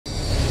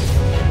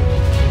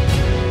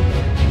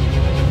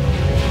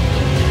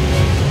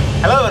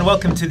and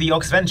welcome to the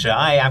Oxventure.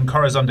 I am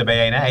Corazon de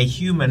Baena, a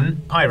human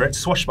pirate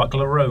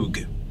swashbuckler rogue.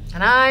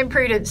 And I'm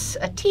Prudence,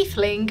 a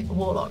tiefling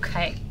warlock.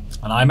 Hey.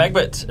 And I'm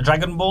Egbert, a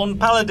dragonborn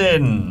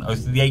paladin.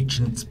 Oath of the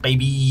Ancients,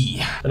 baby.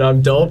 And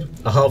I'm Dob,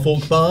 a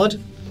half-orc bard.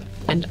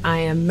 And I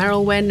am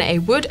Merylwen, a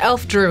wood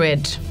elf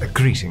druid.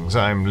 Greetings,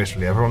 I'm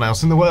literally everyone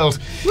else in the world.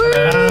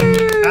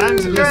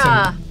 And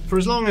listen, for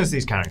as long as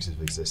these characters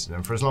have existed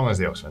and for as long as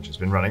the Oxventure's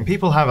been running,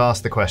 people have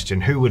asked the question,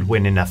 who would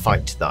win in a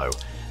fight though?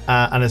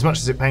 And as much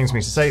as it pains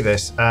me to say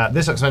this,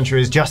 this Oxventure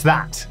is just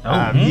that.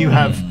 You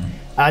have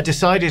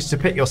decided to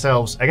pit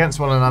yourselves against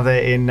one another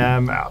in,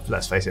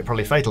 let's face it,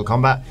 probably fatal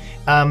combat,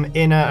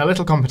 in a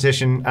little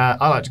competition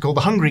I like to call the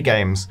Hungry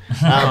Games,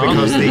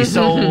 because the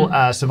sole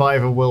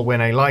survivor will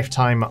win a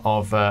lifetime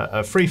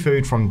of free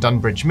food from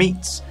Dunbridge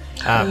Meats.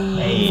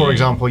 For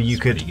example, you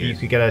could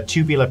get a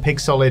tubular pig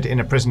solid in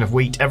a prison of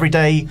wheat every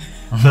day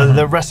for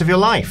the rest of your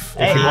life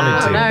if you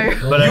wanted to.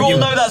 No. But, You all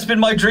know that's been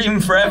my dream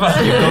forever.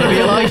 You've got to be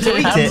alive to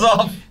eat Hands it.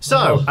 off.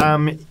 So,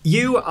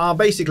 you are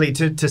basically,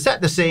 to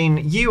set the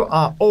scene, you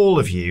are all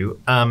of you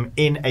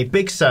in a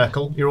big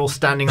circle. You're all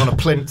standing on a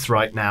plinth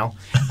right now.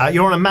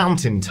 You're on a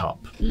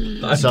mountaintop.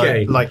 Okay.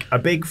 So, like a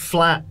big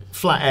flat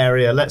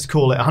area, let's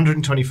call it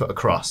 120 foot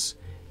across,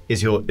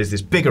 is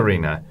this big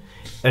arena.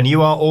 And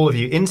you are all of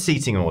you in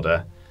seating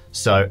order.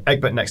 So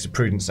Egbert next to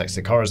Prudence, next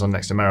to Corazon,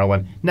 next to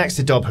Merylwen, next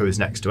to Dob, who is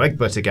next to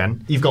Egbert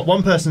again. You've got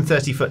one person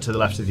 30 foot to the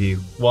left of you,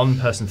 one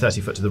person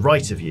 30 foot to the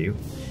right of you.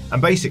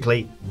 And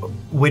basically,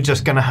 we're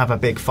just going to have a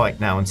big fight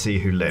now and see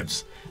who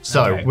lives.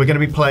 So we're going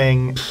to be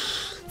playing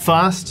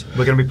fast.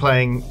 We're going to be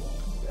playing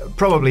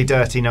probably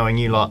dirty, knowing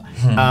you lot.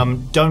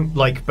 Don't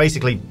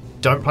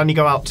plan to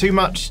go out too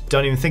much.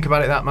 Don't even think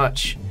about it that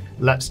much.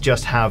 Let's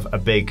just have a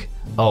big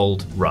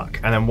old ruck,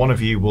 and then one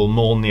of you will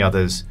mourn the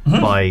others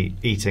by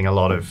eating a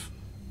lot of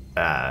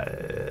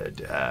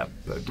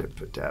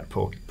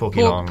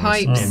porky longs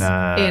pipes in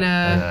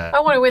a I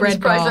want to win this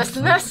bread prize bath.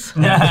 less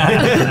than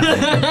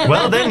this.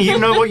 Well, then you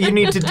know what you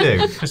need to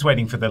do. Just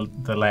waiting for the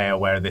layer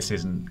where this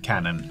isn't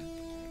canon.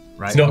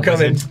 Right? It's not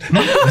coming.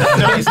 No,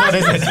 it's not,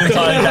 is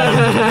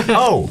it?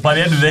 Oh, By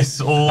the end of this,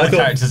 all the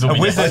characters will A be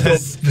wizard dead.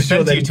 has for sure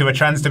sent they- you to a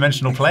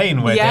trans-dimensional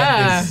plane where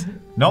death is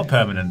not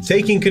permanent.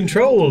 Taking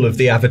control of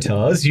the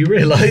avatars, you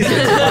realise.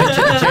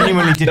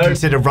 genuinely did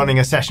consider running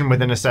a session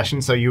within a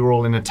session, so you were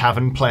all in a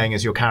tavern playing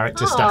as your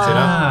character statted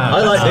up.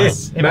 I like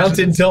this.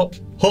 Mountaintop,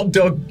 hot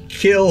dog,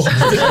 kill.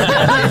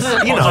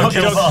 You know,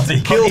 Kill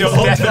party. Kill Your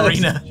hot death dogs.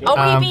 arena.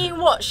 Are we being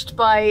watched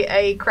by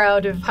a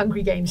crowd of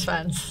Hungry Games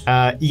fans?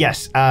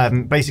 yes,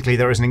 basically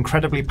there is an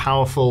incredibly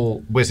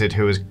powerful wizard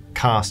who has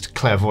cast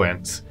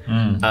clairvoyance,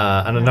 and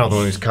another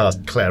one who's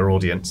cast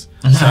clairaudience.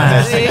 So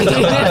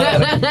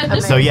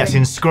yes,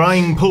 in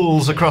scrying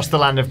pools across the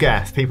land of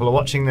Geth, people are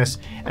watching this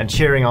and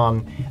cheering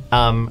on.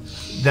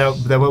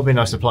 There will be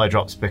no supply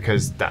drops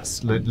because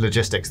that's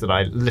logistics that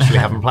I literally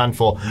haven't planned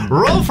for.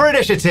 Roll for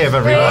initiative,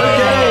 everyone!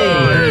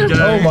 Okay.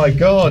 Oh my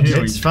god.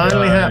 It's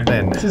finally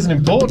happening. This is an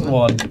important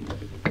one.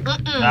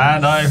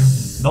 And I've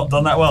not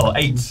done that well.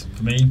 8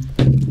 for me.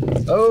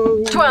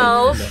 Oh.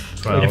 12.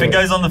 If it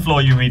goes on the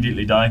floor, you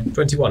immediately die.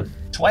 21.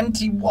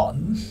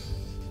 21.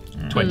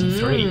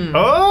 23.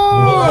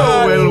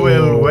 Oh,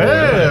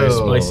 well.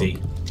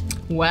 Spicy.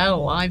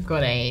 Well, I've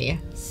got a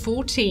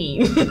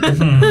 14.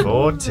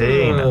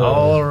 14,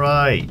 all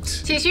right.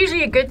 See, it's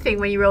usually a good thing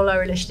when you roll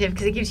lower initiative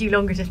because it gives you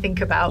longer to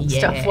think about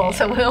stuff while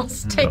someone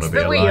else takes Gotta be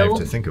the alive wheel.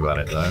 to think about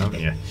it though, haven't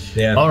you?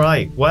 Yeah. All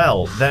right,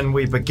 well, then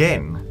we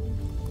begin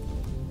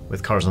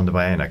with Corazon de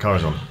Baena.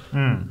 Corazon.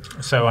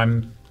 So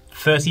I'm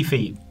 30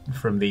 feet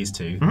from these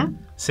two,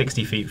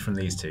 60 feet from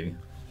these two.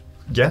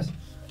 Yes.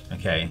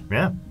 Okay,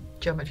 Yeah.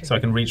 Geometry. so I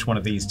can reach one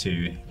of these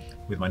two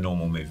with my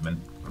normal movement.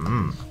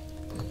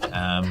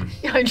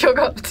 I jog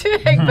up to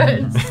Egbert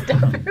and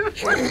stab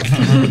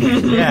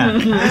him. Yeah.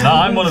 No,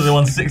 I'm one of the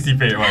ones 60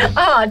 feet away.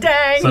 Ah,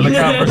 dang. So look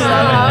out for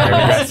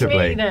That's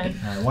Regrettably. me then.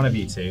 One of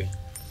you two.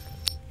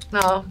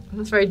 Oh,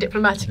 that's very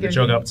diplomatic of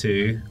Jog you. up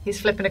to He's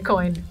flipping a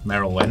coin.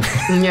 Merylwen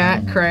Yeah,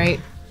 great.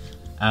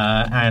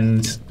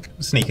 and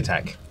sneak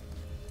attack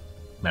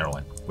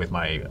Merylwen with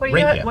my What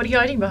rapier. are you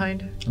hiding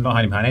behind? I'm not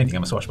hiding behind anything,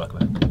 I'm a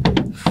swashbuckler.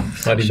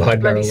 Hiding behind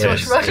Bloody Merylwen.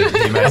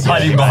 swashbuckler.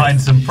 Hiding behind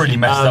some pretty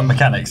messed up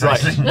mechanics,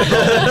 right. actually.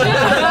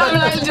 I'm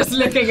like just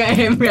looking at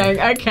him going,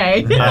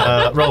 okay.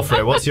 Roll for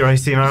it. What's your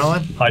AC,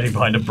 Merylwen? Hiding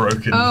behind a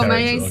broken Oh,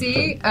 my character.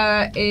 AC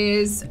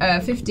is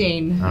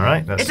 15. All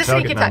right, that's It's a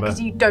target sneak attack number. because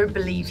you don't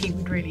believe he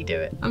would really do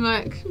it. I'm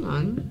like, come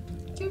on.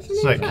 Do it for me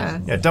So,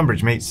 first. yeah,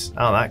 Dunbridge Meats.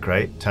 Oh, that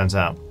great. Turns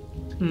out.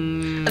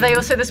 Are they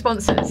also the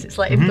sponsors? It's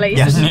like in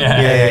blazers.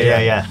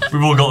 Yes. Yeah.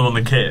 We've all got them on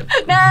the kit.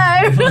 No!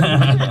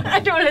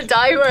 I don't want to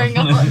die wearing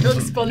a hot dog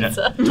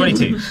sponsor.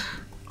 22.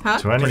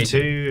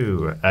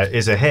 22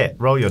 is a hit.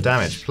 Roll your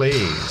damage,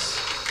 please.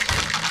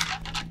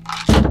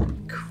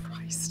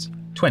 Christ.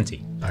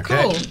 20.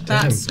 Okay. Cool.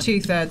 That's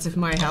 2/3 of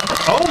my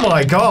health. Oh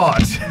my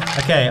god.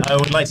 Okay, I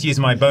would like to use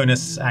my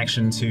bonus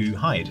action to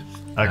hide.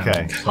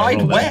 Okay. So I Hide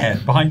roll that.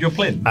 where? Behind your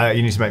plinth?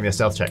 You need to make me a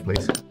stealth check,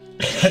 please.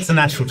 That's a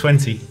natural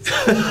 20.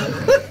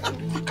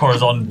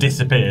 Corazon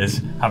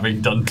disappears, having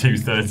done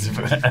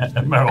 2/3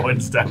 of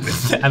Merylwyn's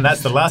damage. And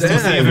that's the last you'll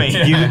see of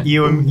me.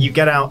 You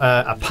get out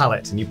a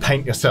pallet and you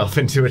paint yourself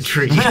into a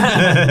tree.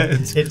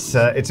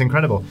 It's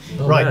incredible.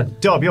 Oh, right, man.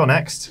 Dob, you're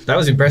next. That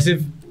was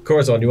impressive.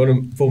 Corazon, you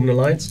want to form an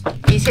alliance?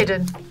 He's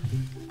hidden.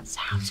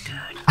 Sounds good.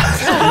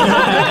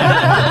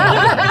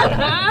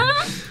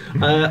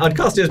 I'd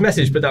cast it as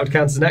message, but that would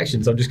count as an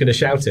action, so I'm just going to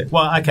shout it.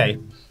 Well, okay.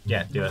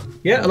 Yeah, do it.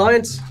 Yeah,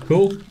 alliance,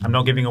 cool. I'm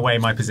not giving away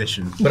my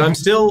position. But I'm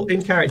still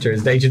in character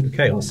as an agent of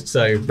chaos.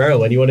 So,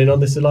 Merylwyn, you want in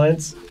on this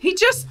alliance? He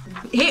just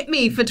hit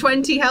me for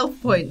 20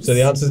 health points. So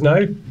the answer's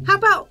no. How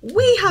about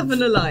we have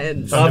an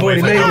alliance? I've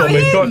already made one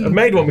with I've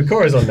made one with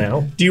Corazon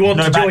now. Do you want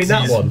No to join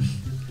that backsies. one?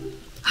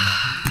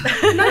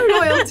 No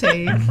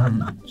loyalty.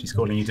 She's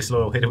calling you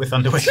disloyal. Hit it with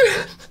Thunderwave.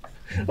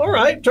 All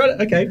right, try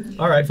it. Okay,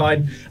 all right,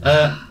 fine.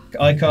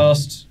 I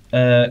cast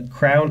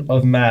Crown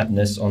of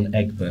Madness on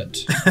Egbert.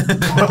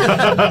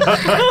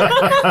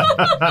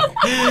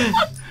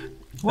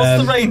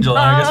 What's the range on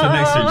that? I guess we're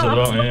next to each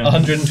other, aren't we? Yeah.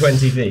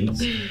 120 feet. Who's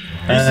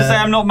to say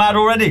I'm not mad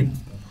already?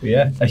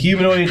 Yeah, a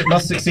humanoid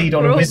must succeed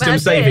on We're a all wisdom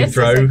mad saving here,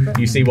 throw. so-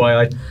 You see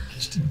why I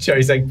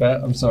chose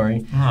Egbert, I'm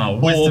sorry. Oh, Or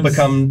wisdom-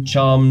 become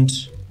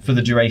charmed for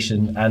the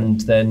duration,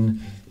 and then,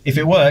 if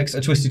it works,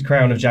 a twisted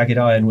crown of jagged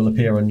iron will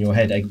appear on your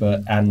head,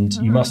 Egbert, and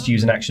you must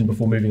use an action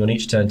before moving on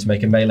each turn to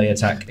make a melee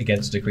attack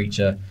against a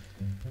creature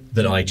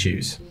that I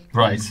choose.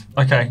 Right.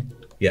 Okay.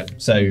 Yeah,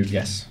 so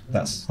yes,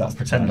 that's the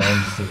Pretend plan. I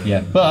understood that.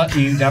 Yeah, but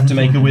you have to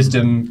make a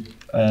wisdom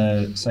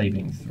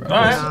saving throw. All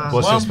right.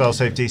 What's well, your spell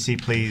save DC,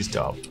 please,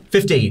 Dob?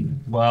 15.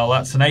 Well,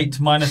 that's an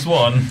 8 minus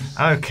 1,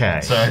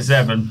 Okay. so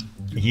 7.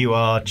 You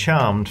are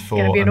charmed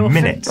Gonna for be an a orphan.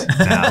 minute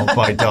now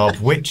by Dob,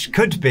 which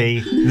could be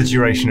the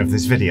duration of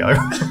this video.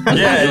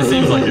 Yeah, it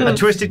seems like A it.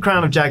 twisted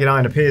crown of jagged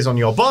iron appears on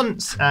your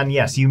bonds, and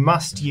yes, you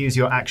must use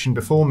your action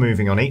before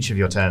moving on each of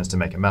your turns to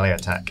make a melee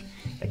attack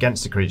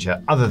against a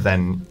creature other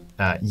than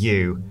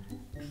you.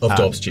 Of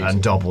Dob's choosing.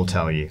 And Dob will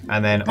tell you.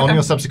 And then on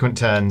your subsequent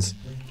turns...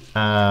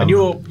 And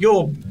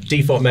your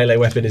default melee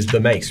weapon is the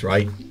mace,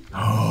 right?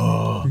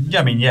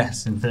 Yeah, I mean,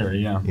 yes, in theory,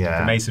 yeah. The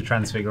Yeah. Mace of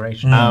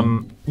Transfiguration.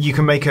 You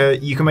can make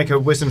a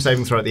wisdom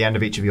saving throw at the end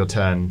of each of your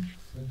turns,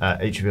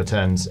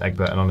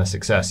 Egbert, and on a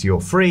success,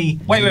 you're free.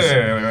 Wait,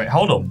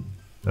 hold on.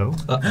 Oh.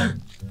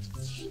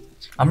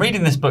 I'm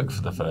reading this book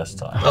for the first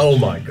time. Oh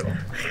my god.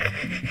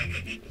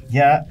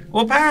 Yeah.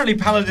 Well, apparently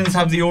paladins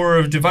have the aura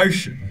of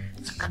devotion,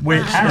 which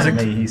is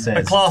Apparently, he a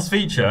says. class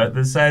feature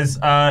that says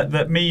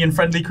that me and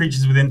friendly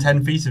creatures within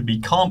 10 feet of me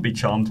can't be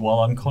charmed while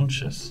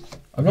unconscious.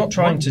 I'm not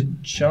trying to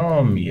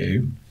charm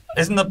you.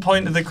 Isn't the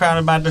point of the Crown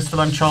of Madness that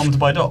I'm charmed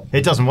by Dob?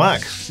 It doesn't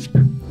work.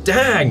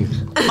 Dang!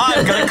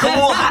 I'm gonna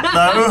call that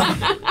though.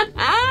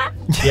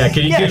 Yeah,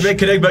 can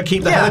Egbert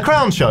keep the Yeah, the hat?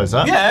 crown shows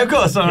up. Yeah, of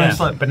course. I'm Yeah, just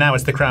like, but now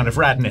it's the Crown of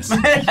Radness.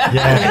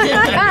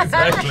 Yeah.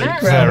 exactly.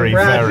 Very,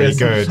 very Radness.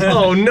 good.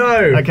 Oh no!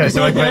 Okay,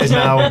 so Egbert is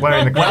now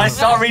wearing the When I crown.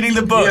 start reading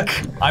the book,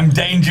 I'm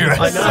dangerous.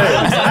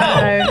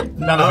 I know.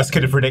 None of us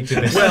could have predicted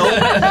this. Well,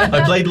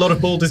 I played a lot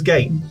of Baldur's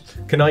Gate.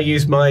 Can I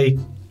use my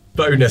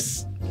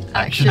bonus?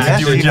 Action.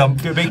 Do a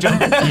jump. Do a big jump.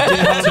 Can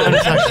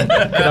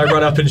I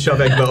run up and shove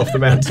Egbert off the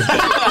mountain?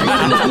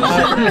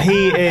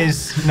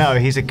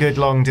 He's a good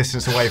long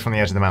distance away from the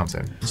edge of the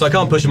mountain. So I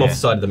can't push him off the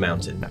side of the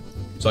mountain.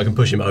 So I can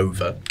push him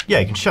over. Yeah,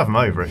 you can shove him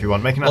over if you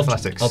want. Make an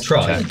athletics I'll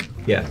try. check.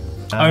 Yeah.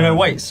 Oh no,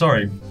 wait,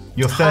 sorry.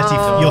 You're 30.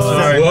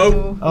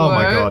 Whoa! Oh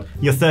my god!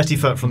 You're 30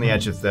 foot from the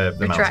edge of the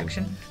mountain.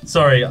 Retraction.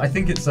 Sorry, I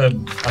think it's for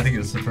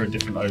a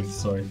different oath,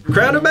 sorry.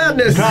 Crown of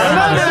Madness!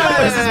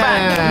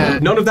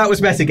 None of that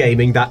was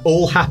metagaming. That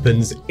all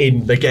happens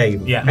in the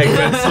game. Yeah.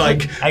 Egbert's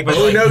like, Egbert's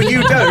oh like- no,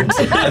 you don't.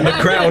 And the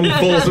crown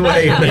falls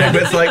away. And then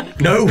Egbert's like,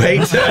 no,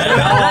 wait.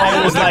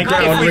 I was like,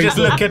 if we just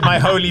look at my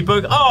holy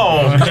book.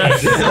 Oh,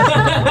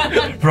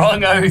 piss.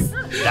 Wrong oath.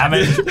 Damn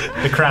it.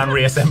 The crown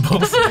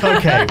reassembles.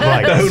 Okay,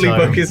 right. The Holy so-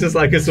 Book is just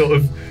like a sort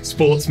of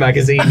sports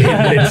magazine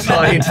hidden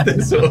inside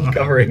the sort of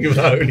covering of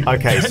the Holy Book.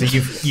 Okay, so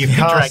you've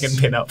cast Dragon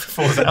pin-up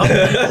falls out.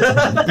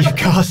 you've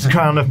cast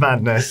Crown of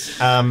Madness.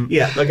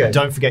 Yeah, okay.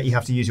 Don't forget you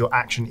have to use your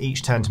action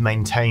each turn to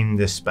maintain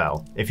this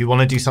spell. If you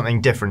want to do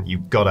something different, you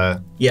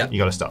gotta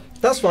stop.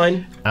 That's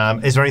fine.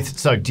 Is there anything?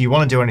 So, do you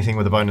want to do anything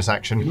with a bonus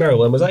action?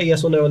 Merylwyn, was that a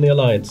yes or no on the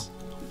Alliance?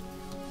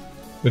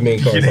 With me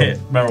and You can Corazon? hit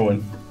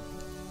Merylwyn.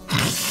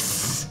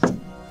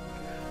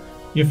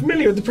 You're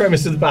familiar with the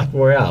premise of the Battle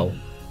Royale?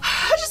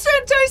 I just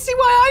don't see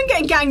why I'm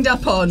getting ganged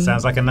up on.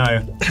 Sounds like a no.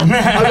 I'm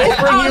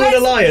offering you an let's-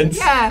 alliance,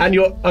 yeah. and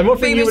I'm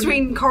offering Be you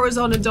between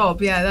Corazon and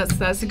Dob. Yeah,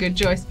 that's a good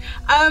choice.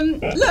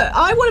 Look,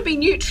 I want to be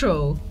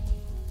neutral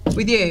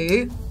with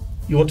you.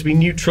 You want to be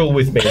neutral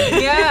with me.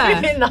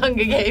 Yeah. In the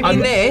Hunger Games. In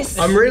this.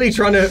 I'm really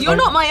trying to. You're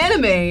not my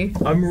enemy.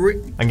 I'm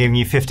giving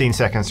you 15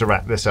 seconds to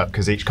wrap this up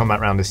because each combat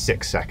round is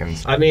 6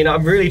 seconds. I mean,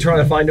 I'm really trying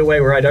to find a way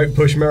where I don't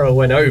push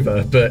Merylwyn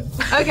over, but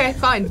Okay,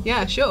 fine.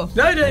 Yeah, sure.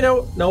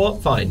 no.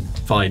 What?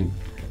 Fine.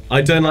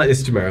 I don't like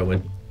this to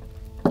Merylwyn.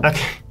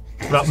 Okay.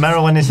 Well,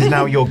 Merylwyn, this is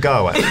now your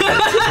go.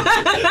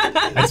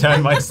 I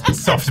turn my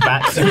soft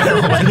back to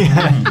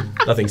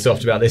Merylwyn. Nothing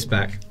soft about this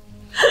back.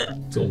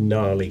 It's all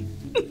gnarly,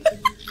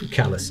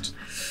 calloused.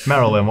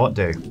 Marilyn, what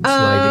do?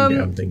 Sliding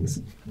down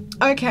things.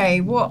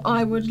 Okay, what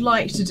I would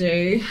like to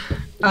do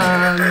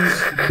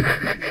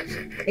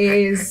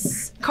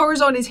is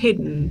Corazon is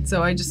hidden,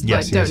 so I just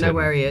Yes, he don't is know hidden.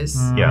 where he is.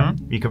 Yeah,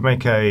 you could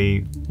make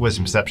a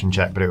wisdom perception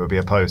check, but it would be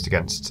opposed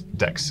against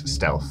Dex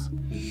stealth.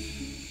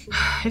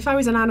 If I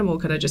was an animal,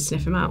 could I just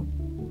sniff him out?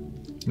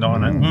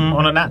 Not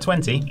on a nat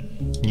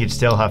 20. You'd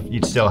still have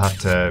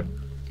to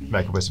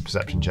make a wisdom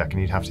perception check,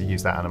 and you'd have to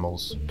use that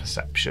animal's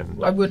perception.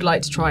 I would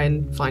like to try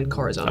and find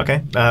Corazon.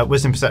 Okay,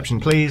 wisdom perception,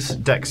 please.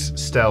 Dex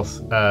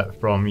stealth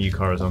from you,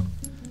 Corazon.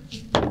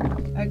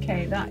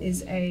 Okay, that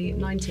is a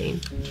 19.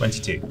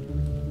 22.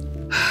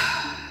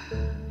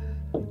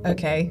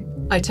 Okay,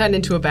 I turn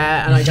into a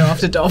bear and I go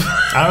after Dom.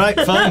 All right,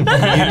 fine.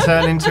 You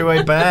turn into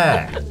a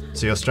bear,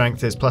 so your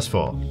strength is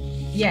 +4.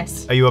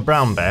 Yes. Are you a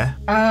brown bear?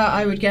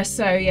 I would guess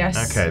so,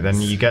 yes. Okay, then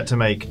you get to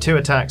make 2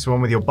 attacks, one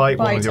with your bite,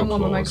 one with Bite your and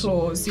claws. one with my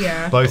claws,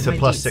 yeah. Both are My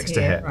 +6 deets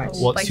to here, hit. right.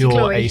 What's Thank you, your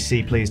Chloe.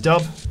 AC, please,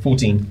 Dub?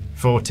 14.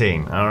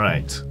 14. All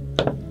right.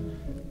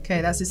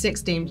 Okay, that's a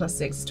 16 plus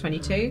 6,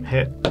 22.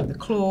 Hit. The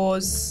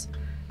claws,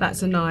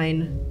 that's a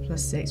 9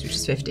 plus 6, which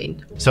is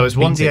 15. So it's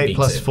 1d8 beats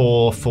plus it.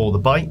 4 for the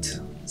bite.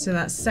 So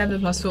that's 7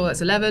 plus 4,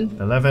 that's 11.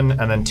 11,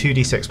 and then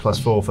 2d6 plus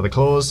 4 for the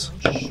claws.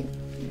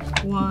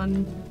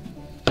 1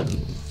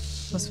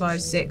 plus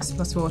 5, 6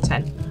 plus 4,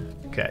 10.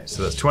 Okay,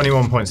 so that's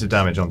 21 points of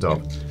damage on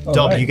Dob. All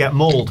Dob, right. you get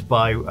mauled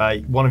by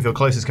one of your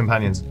closest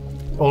companions,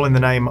 all in the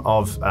name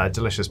of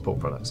delicious pork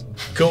products.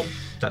 Cool.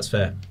 That's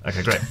fair.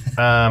 Okay, great.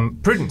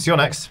 Prudence, you're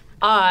next.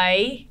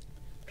 I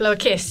blow a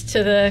kiss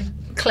to the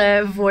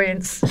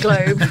clairvoyance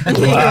globe.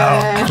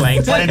 Wow.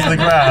 Playing Play into the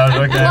ground.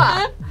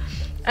 Okay.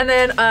 And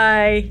then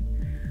I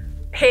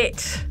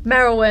hit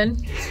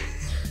Merylwyn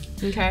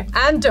Okay.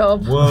 and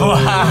Dob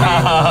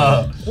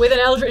Wow. with an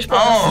Eldritch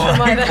Blast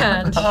from either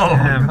hand.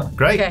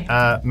 Great.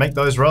 Okay. Make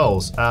those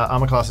rolls.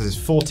 Armor classes is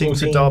 14 for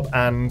 14. Dob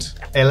and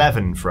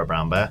 11 for a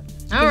brown bear.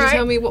 All Can you tell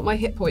right. me what my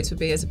hit points would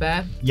be as a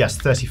bear? Yes,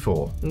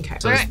 34. Okay.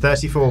 So there's Alright.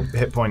 34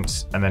 hit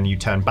points, and then you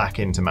turn back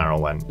into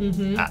Marylwen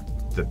Mm-hmm. at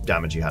the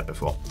damage you had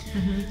before.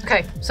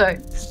 Okay, so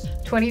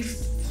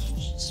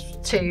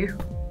 22.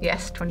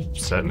 Yes, 22.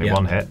 Certainly Yeah.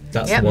 one hit.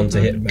 That's Yep. the one to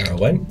hit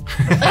Marylwen.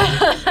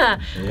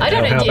 I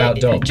don't How know. about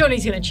Dom?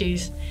 Johnny's going to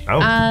choose.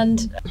 Oh.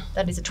 And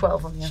that is a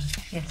 12 on the other.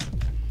 Yes.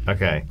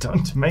 Okay.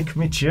 Don't make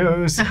me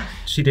choose.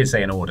 She did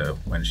say an order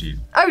when she.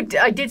 Oh,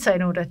 I did say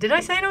an order. Did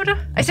I say an order?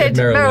 I said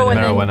Merylwyn. Merylwyn.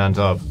 then- Marylwen and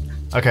Dob.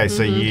 Okay,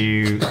 so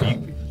you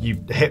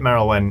hit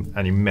Marylwen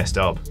and you missed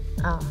Dob.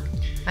 Oh,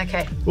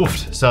 okay.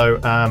 Oof. So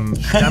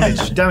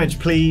damage,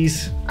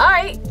 please. All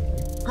right,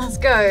 let's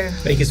go.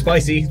 Make it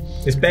spicy.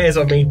 This bear's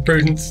on me.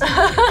 Prudence.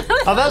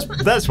 Oh,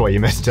 that's why you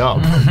missed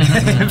Dob.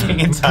 being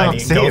entirely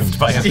Can't see him. engulfed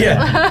by a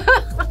Yeah.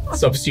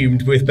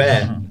 Subsumed with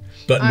bear.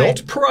 But Alright.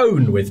 not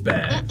prone with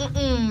bear.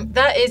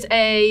 That is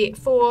a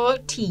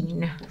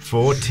 14.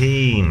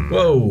 14.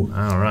 Whoa.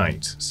 All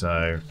right.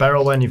 So,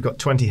 Barrelwen, you've got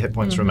 20 hit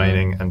points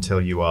remaining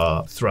until you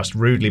are thrust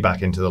rudely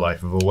back into the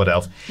life of a wood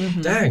elf.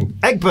 Dang.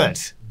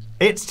 Egbert,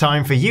 it's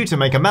time for you to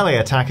make a melee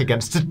attack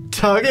against a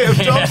target of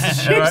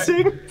Dob's Alright.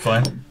 shooting.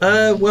 Fine.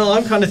 Well,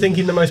 I'm kind of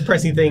thinking the most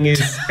pressing thing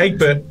is,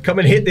 Egbert, come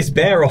and hit this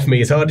bear off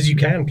me as hard as you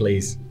can,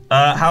 please.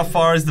 How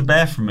far is the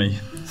bear from me?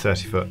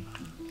 30 foot.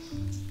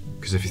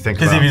 Because if you think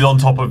Because if about he's on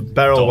top of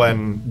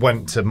Barrelwen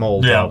went to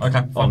maul Yeah, Dob okay,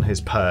 on fine.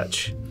 his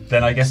perch.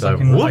 then I guess So, I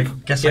can. I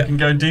whoop. guess I can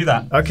go and do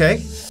that. Okay.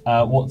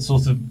 What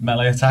sort of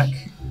melee attack?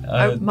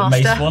 The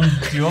master. mace one?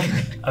 Do you want?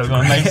 Do you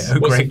want a mace? Oh,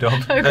 great Dob.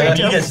 You get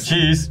to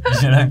choose.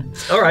 You know.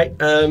 All right.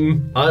 I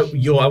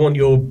want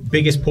your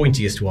biggest,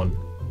 pointiest one.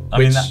 I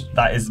mean Which-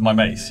 that is my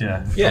mace.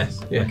 Yeah. of Yeah,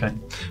 course. yeah. Okay.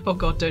 Oh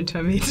god, don't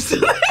turn me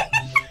into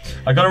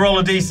I got to roll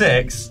a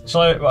d6.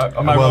 Shall I? Am I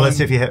Well, rolling? let's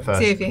see if you hit first.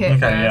 See if you hit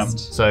Okay, yeah.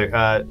 first.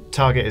 So,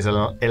 target is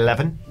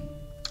 11.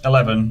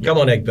 11. Come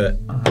on, Egbert.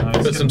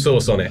 Put some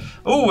sauce on it.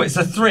 Oh, it's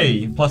a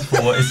 3 plus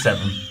 4 is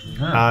 7.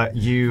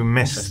 You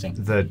missed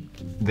Interesting.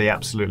 the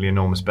absolutely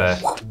enormous bear.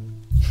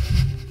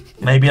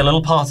 Maybe a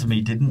little part of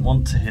me didn't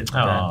want to hit the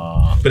bear.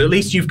 Aww. But at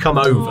least you've come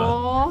over.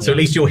 Aw. So at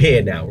least you're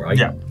here now, right?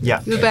 Yeah. Yeah.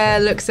 The bear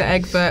looks at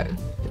Egbert,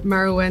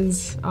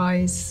 Merylwen's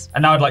eyes.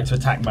 And now I'd like to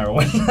attack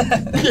Merylwyn.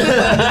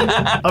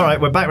 All right,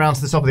 we're back round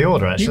to the top of the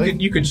order, actually.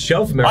 You could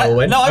shove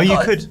Merylwen. No, Oh, you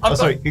could. I've Oh,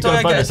 sorry, got, you do got a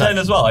I get bonus a turn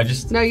attack. as well? I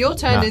just. No, your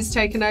turn No. is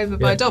taken over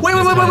by Dob. Wait.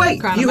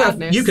 Crown of You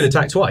Madness. can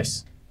attack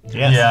twice.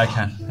 Yes. Yeah, I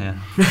can.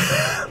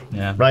 Yeah.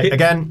 Yeah. Right,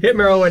 again, Hit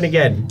Merylwen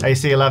again.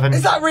 AC 11.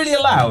 Is that really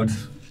allowed?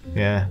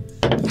 Yeah.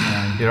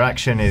 Your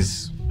action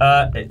is...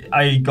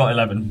 I got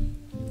 11.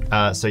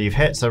 so you've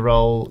hit, so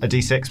roll a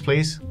d6,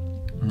 please.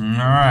 All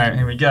right,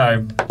 here we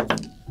go.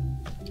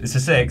 It's a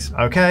 6.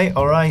 Okay,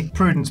 all right.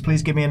 Prudence,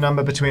 please give me a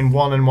number between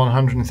 1 and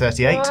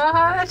 138.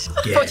 What?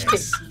 42.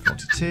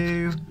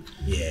 42.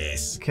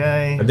 Yes.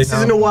 Okay. And this now,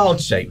 isn't a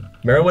wild shape.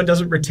 Merylwen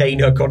doesn't retain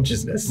her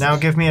consciousness. Now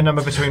give me a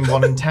number between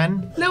 1 and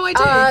 10. No, I do,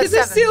 because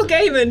if 7. Seal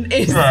Gaiman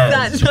is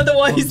that,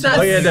 otherwise that's...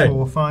 Oh yeah, no.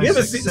 4, 5, Yeah,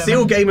 but 6,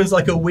 Seal 7. Gaiman's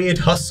like a weird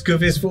husk of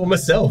his former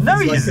self. No,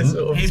 he He's like a isn't.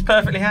 sort of- He's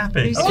perfectly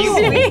happy. We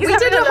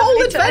did a whole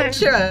lovely time.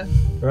 adventure.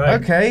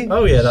 Right. Okay.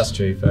 Oh yeah, that's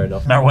true. Fair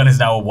enough. Merylwen is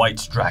now a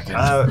white dragon.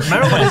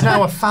 Merylwen is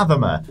now a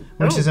Fathomer,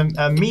 which is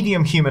a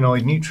medium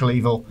humanoid, neutral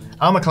evil,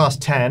 armor class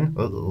 10,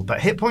 but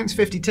hit points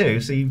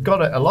 52, so you've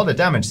got a lot of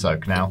damage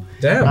soak now.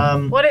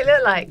 Damn. What it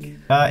look like?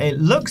 It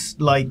looks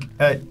like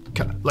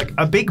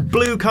a big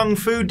blue kung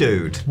fu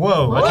dude.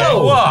 Whoa. Okay.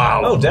 Whoa.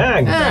 Wow. Oh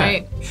dang.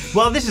 Right.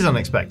 Well, this is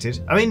unexpected.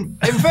 I mean,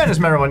 in fairness,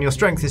 Merylwen, your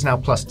strength is now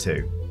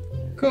 +2.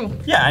 Cool.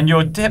 Yeah, and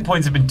your hit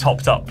points have been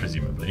topped up,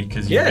 presumably,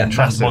 because you've Yeah, been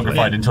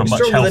transmogrified into a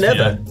much Stronger than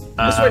healthier.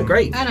 ever. This went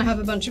great. And I have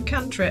a bunch of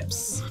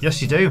cantrips.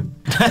 Yes, you do.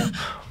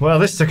 Well,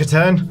 this took a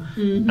turn.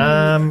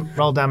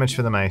 Roll damage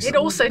for the mace. It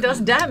also does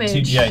damage.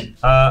 2d8.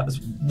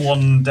 That's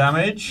 1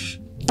 damage.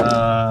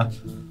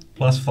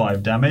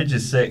 +5 damage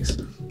is 6.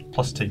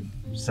 +2,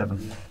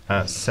 7.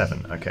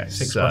 7. Okay.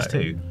 6 so, plus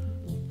 2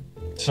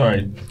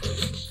 Sorry.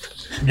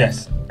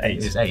 Yes, 8.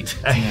 is 8.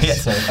 Yeah,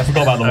 sorry, I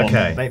forgot about the 1.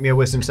 Okay. Make me a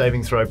wisdom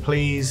saving throw,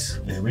 please.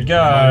 Here we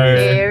go.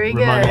 Here we go.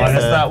 Remind me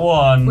Minus that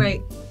 1.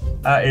 Wait.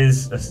 That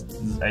is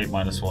 8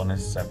 minus 1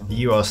 is 7.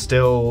 You are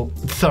still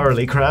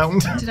thoroughly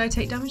crowned. Did I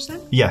take damage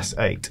then? Yes,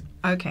 8.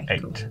 Okay.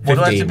 8. Cool. What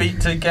do I have to 15.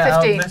 beat to get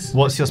out 15. of this?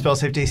 What's your spell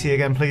save DC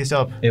again, please,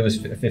 Dob? It was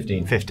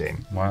 15.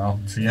 15. Wow.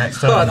 See you next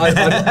But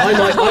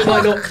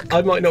time.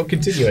 I might not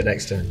continue it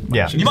next turn.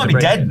 Yeah. You might be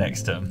dead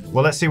next turn.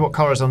 Well, let's see what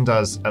Corazon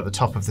does at the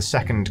top of the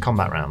second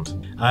combat round.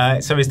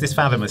 So is this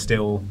Fathomer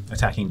still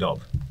attacking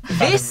Dob?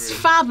 This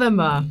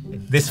Fathomer.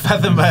 This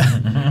Fathomer.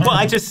 Well,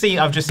 I've just seen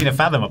a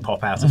Fathomer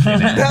pop out of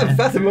thin air. That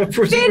Fathoma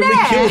presumably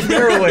air. killed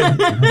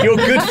Merylwen. Your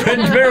good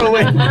friend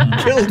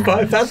Merylwen killed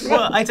by Fathoma.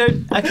 Well, I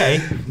don't. Okay.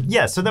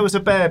 Yeah, so there was a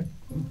bear,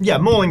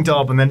 mauling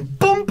Dob, and then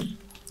boom!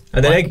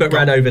 And then Egbert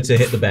ran over to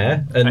hit the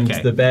bear, and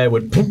Okay. the bear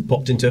would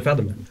popped into a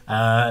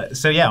Fathoma.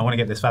 So yeah, I want to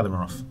get this Fathomer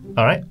off.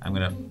 All right. I'm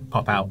gonna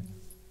pop out,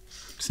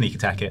 sneak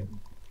attack it,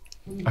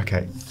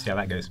 Okay. see how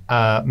that goes.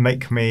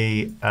 Make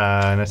me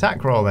an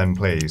attack roll then,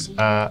 please.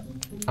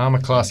 Armor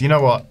class. You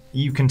know what?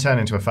 You can turn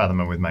into a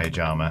Fathomer with mage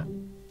armor,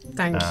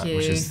 Thank you.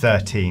 which is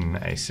 13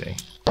 AC.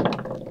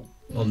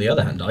 On the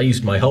other hand, I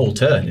used my whole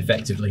turn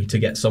effectively to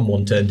get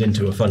someone turned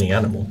into a funny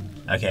animal.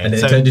 Okay. And then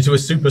so it turned into a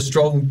super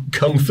strong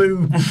kung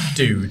fu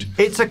dude.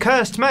 It's a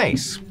cursed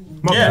mace.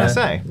 What Yeah. can I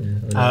say?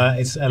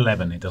 it's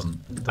 11. It doesn't.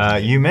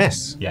 You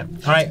miss. Yeah.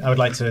 All right. I would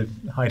like to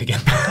hide again.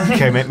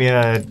 Okay, make me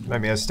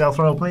a stealth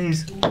roll,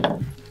 please.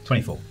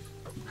 24.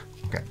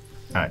 Okay.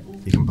 All right,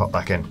 you can pop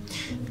back in.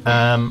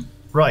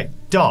 Right,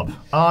 Dob,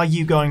 are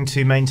you going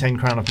to maintain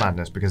Crown of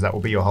Madness because that will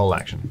be your whole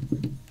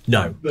action?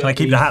 No. Can I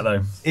keep the hat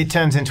though? It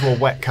turns into a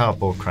wet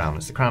cardboard crown.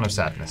 It's the Crown of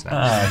Sadness now.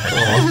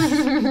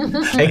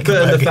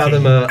 Egbert and the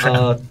Fathomer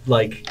are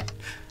like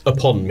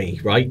upon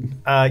me, right?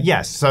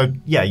 Yes. So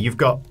yeah, you've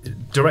got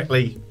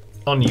directly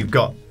on. You've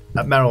got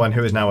Merylwen,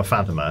 who is now a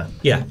Fathomer.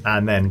 Yeah.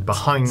 And then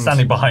behind,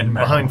 Standing behind Merylwen.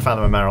 behind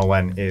Fathomer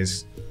Merylwen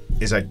is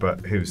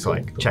Egbert, who's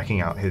like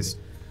checking out his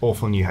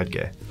awful new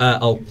headgear.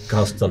 I'll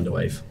cast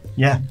Thunderwave.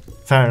 Yeah.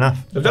 Fair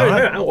enough. I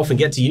don't often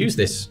get to use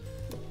this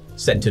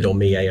centered on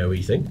me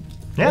AoE thing.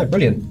 Yeah.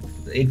 Brilliant.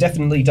 It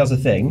definitely does a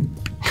thing.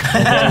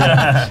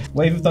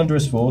 Wave of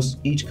Thunderous Force.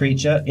 Each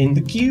creature in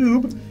the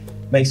cube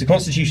makes a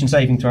Constitution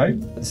saving throw.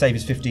 The save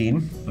is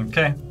 15,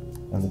 Okay.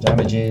 and the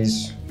damage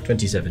is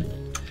 27.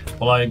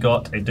 Well, I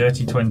got a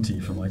dirty 20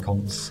 for my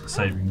cons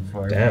saving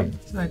throw. Damn.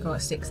 So I got a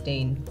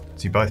 16.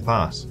 So you both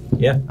pass.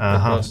 Yeah.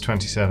 Half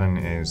 27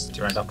 is. Do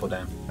you round up or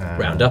down?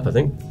 Round up, I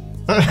think.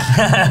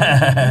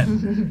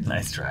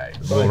 Nice try.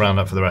 We'll round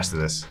up for the rest of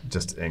this,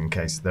 just in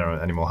case there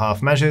are any more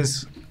half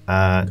measures.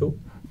 Cool.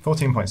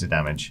 14 points of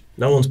damage.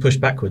 No one's pushed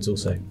backwards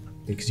also,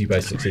 because you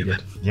both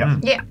succeeded. Yep.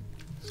 Yeah.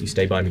 You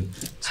stay by me.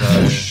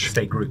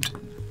 Stay grouped.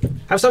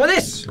 Have some of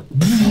this!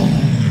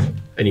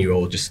 And you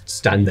all just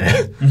stand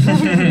there.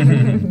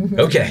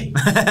 Okay.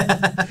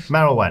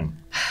 Merylwen.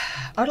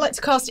 I'd like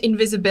to cast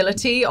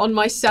invisibility on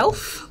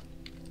myself.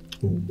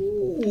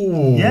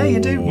 Yeah, you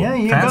do. Yeah,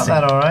 you got Fancy.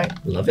 that all right.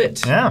 Love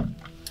it. Yeah.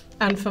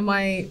 And for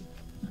my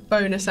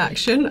bonus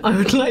action, I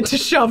would like to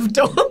shove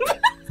Dom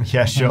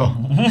Yeah, sure.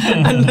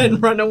 and then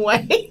run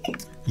away.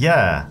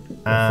 Yeah.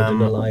 For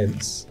an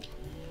alliance.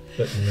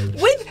 But,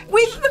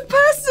 With the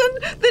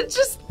person that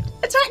just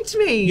attacked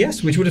me.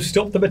 yes, which would have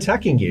stopped them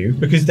attacking you,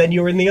 because then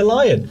you're in the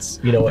alliance.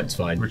 You know what? It's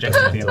fine.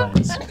 Rejected the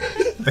alliance.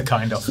 The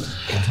kind of.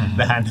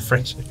 The hand of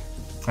friendship.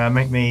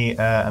 Make me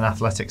an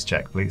athletics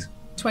check, please.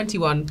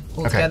 21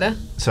 altogether.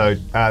 So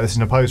this is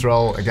an opposed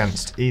roll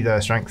against either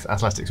strength,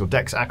 athletics, or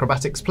dex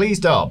acrobatics. Please,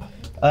 Dob.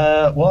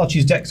 Well, I'll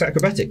choose Dex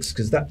Acrobatics,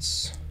 because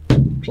that's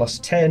plus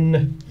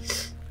 10.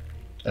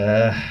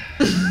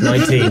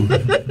 19.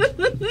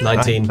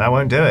 19. That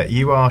won't do it.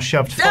 You are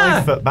shoved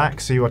 5 foot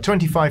back, so you are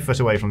 25 foot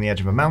away from the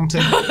edge of a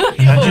mountain, and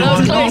you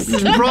are knocked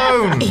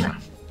prone.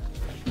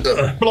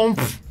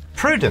 Blomp.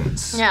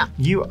 Prudence. Yeah.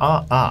 You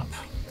are up.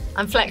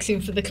 I'm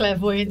flexing for the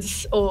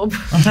clairvoyance orb.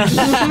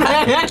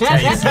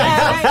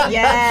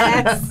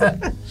 Yes.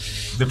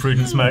 The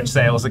Prudence merch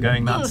sales are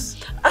going nuts.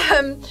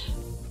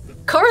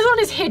 Corazon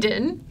is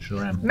hidden.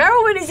 Sure am.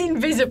 Merylwen is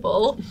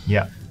invisible.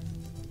 Yeah.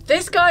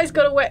 This guy's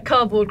got a wet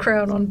cardboard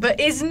crown on, but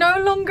is no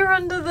longer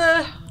under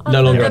the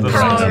No longer under under the the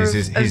power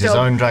He's of his Dob.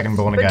 own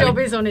dragonborn But again. Dob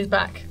is on his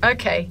back.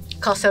 Okay,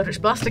 cast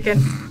Eldritch Blast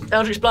again.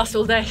 Eldritch Blast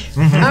all day.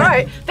 All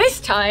right, this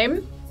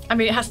time, I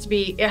mean, it has to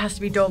be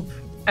Dob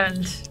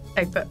and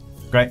Egbert.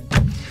 Great.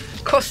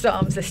 Crossed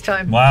arms this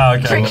time. Wow,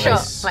 okay. Trick Nice.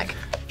 shot. Like,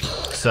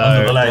 So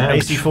Under the leg.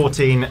 AC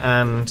 14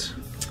 and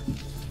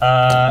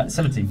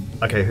 17.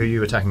 okay, who are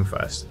you attacking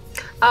first?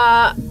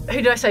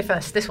 who do I say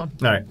first? This one.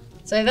 No,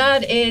 So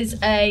that is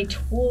a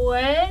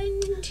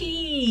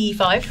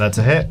 25. that's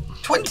a hit.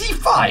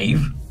 25?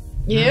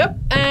 Yep.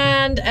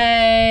 And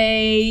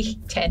a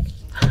 10.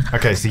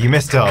 Okay, so you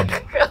missed Dob.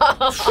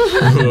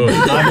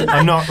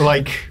 I'm not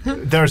like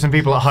there are some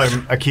people at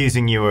home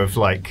accusing you of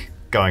like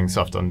going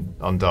soft on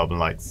Dob and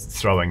like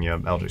throwing your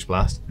Eldritch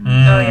Blast. Oh,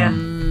 yeah.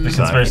 The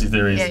conspiracy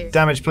theories. Yeah, yeah.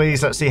 Damage,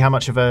 please. Let's see how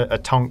much of a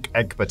tonk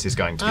Egbert is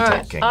going to be All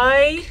right. taking.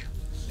 I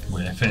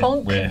Whiff it,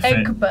 Tonk whiff it,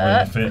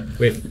 Egbert.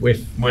 whiff it,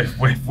 Whiff.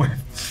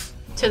 whiff.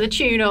 to the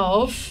tune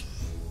of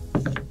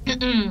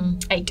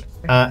 8.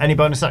 Any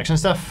bonus action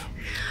stuff?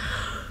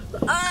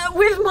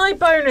 With my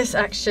bonus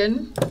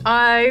action,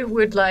 I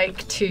would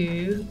like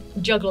to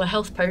juggle a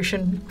health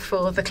potion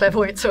for the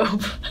clairvoyance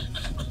orb.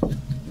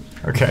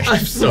 Okay.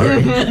 I'm sorry.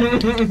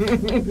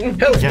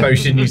 Health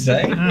potion, you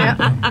say?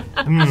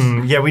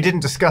 Yeah, we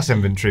didn't discuss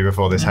inventory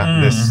before this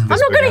happened. I'm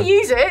not going to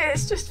use it,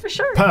 it's just for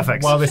show.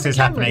 Perfect. While this For is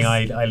the happening,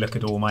 cameras. I look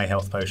at all my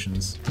health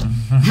potions.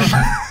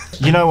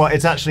 You know what?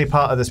 It's actually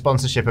part of the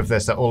sponsorship of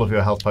this that all of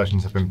your health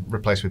potions have been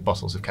replaced with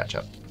bottles of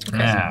ketchup.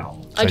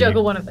 Now. I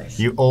juggle one of those.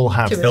 You all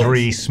have Two of those.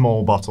 3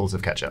 small bottles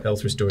of ketchup.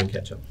 Health restoring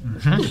ketchup.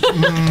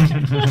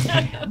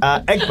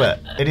 Egbert,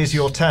 it is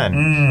your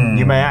turn.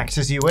 You may act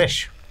as you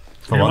wish.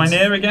 For Who am I once.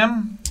 near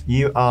again?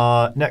 You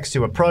are next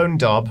to a prone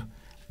Dob.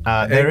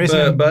 There's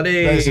an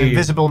buddy.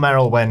 invisible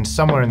Merylwen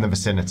somewhere in the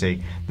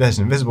vicinity. There's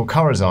an invisible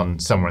Corazon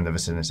somewhere in the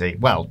vicinity.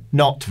 Well,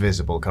 not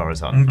visible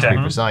Corazon, to Okay.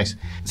 be precise.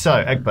 So,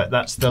 Egbert,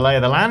 that's the lay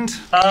of the land.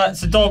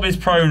 So Dob is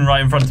prone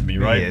right in front of me,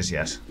 right? He is,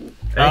 yes.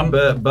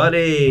 Egbert,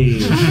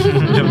 buddy.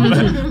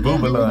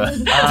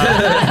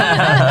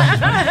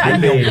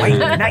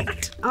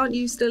 Aren't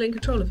you still in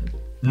control of him?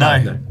 No. Oh,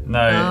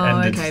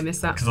 ended, okay,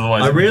 missed that. 'cause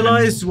otherwise I it would've been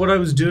realised what I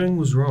was doing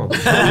was wrong.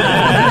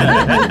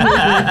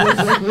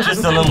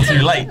 just a little too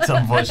late,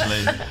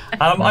 unfortunately.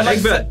 I'd like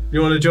Egbert, you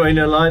want to join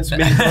an alliance with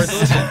me?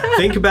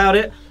 Think about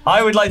it.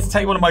 I would like to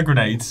take one of my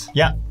grenades.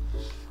 Yeah.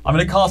 I'm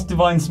going to cast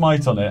Divine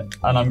Smite on it,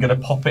 and I'm going to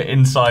pop it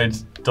inside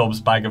Dob's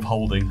bag of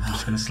holding. I'm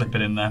just going to slip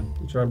it in there.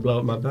 Try and blow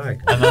up my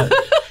bag.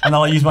 And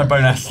I'll use my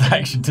bonus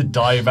action to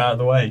dive out of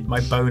the way. My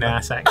bone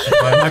ass action.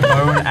 My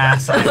bone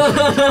ass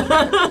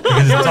action.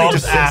 Because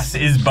Dob's ass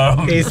is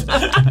bone. Is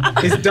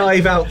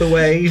dive out the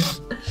way?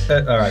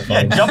 All right,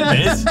 Yeah, fine. jump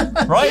is,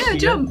 right? Yeah,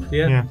 jump.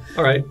 Yeah.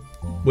 All right.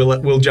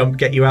 We'll jump,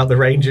 get you out the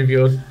range of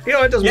your.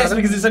 It doesn't Yes, matter.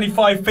 because it's only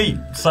 5 feet.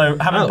 So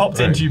having Oh, popped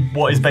right. into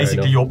what is Fair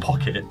basically enough. your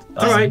pocket.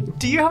 All right.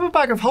 Do you have a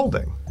bag of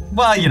holding?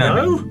 Well, you know,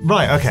 No.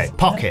 Right, okay.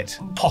 Pocket.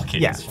 pocket.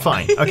 Yeah,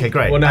 fine. Okay,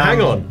 great. Well, now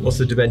hang on. What's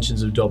the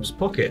dimensions of Dob's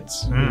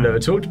pockets? We've never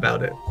talked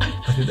about it.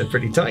 I think they're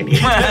pretty tiny. You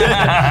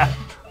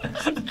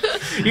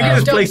can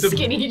just place Dob's them.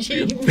 skinny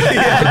jeans. Straight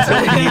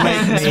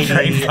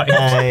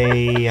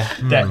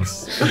fight.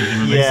 Dex.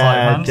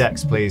 Yeah,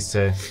 Dex, please,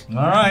 too. All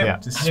right. Yeah.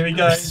 Here we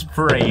go.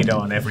 Sprayed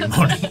on every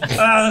morning.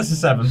 That's a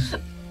 7.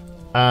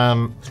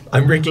 I'm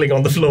I'm wriggling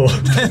on the floor.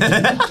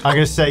 going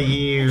to say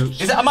you...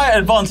 Am I at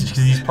advantage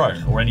because he's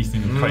prone or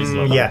anything crazy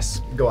like that?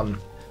 Yes, go on.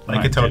 Like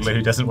a Right, toddler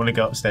who doesn't want to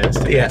go upstairs.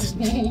 Yeah.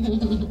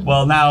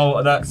 Well,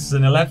 now that's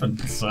an 11,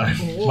 so much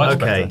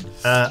Okay,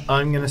 better.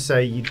 I'm going to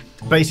say you...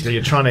 Basically,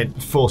 you're trying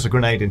to force a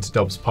grenade into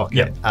Dob's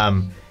pocket.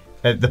 Yeah.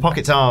 The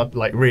pockets are,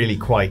 like, really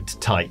quite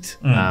tight.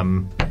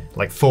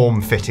 Like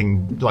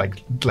form-fitting,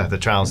 like leather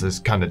trousers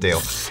kind of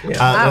deal.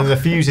 And the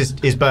fuse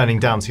is burning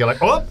down, so you're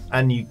like, oh,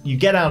 and you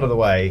get out of the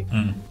way.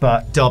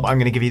 But Dob, I'm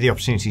going to give you the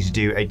opportunity to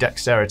do a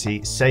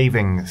dexterity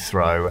saving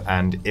throw,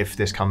 and if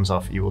this comes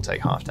off, you will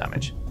take half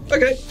damage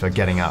Okay. for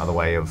getting out of the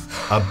way of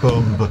a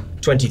bomb.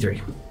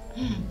 23.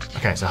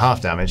 Okay, so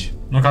half damage.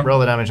 Okay. Roll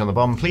the damage on the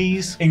bomb,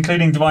 please.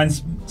 Including Divine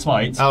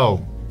Smite.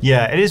 Oh,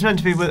 yeah, it is meant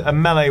to be with a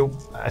melee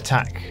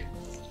attack.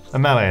 A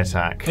melee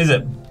attack. Is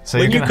it? So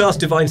When you're you gonna-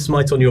 cast Divine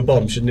Smite on your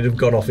bomb, shouldn't it have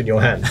gone off in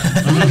your hand?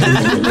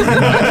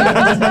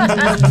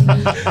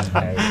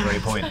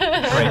 Great point.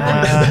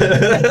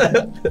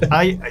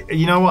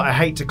 you know what? I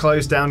hate to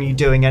close down you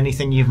doing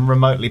anything even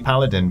remotely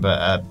paladin,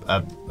 but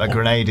a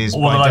grenade is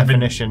Or that by I've been-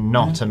 definition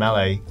not a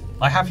melee.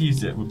 I have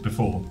used it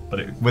before, but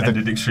it With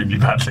ended extremely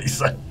badly.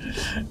 So,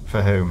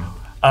 For whom?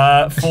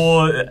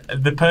 for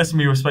the person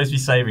we were supposed to be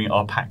saving at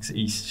our PAX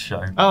East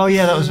show. Oh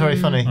yeah, that was very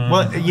funny.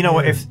 Well, you know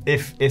what? If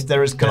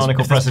there is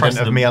canonical if there's precedent of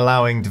precedent. me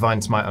allowing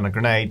divine smite on a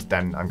grenade,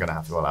 then I'm going to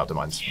have to allow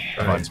divine smite.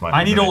 On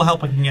I a need all the grenade.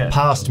 help I can get.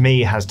 Past me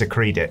has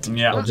decreed it.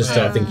 Yeah. I'll just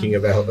start thinking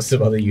about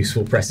some other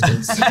useful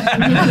precedents.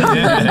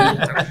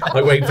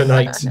 I wait for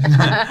night.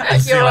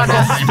 You're on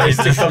us. Space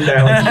to come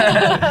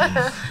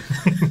down.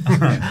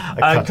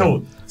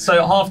 Cool.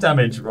 So half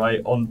damage,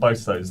 right, on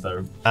both those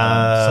though.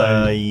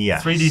 So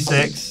yes.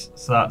 3d6.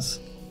 So that's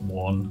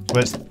 1.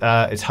 But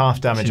it's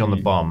half damage on the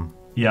 2. bomb.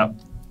 Yeah.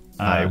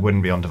 It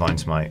wouldn't be on Divine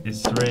Smite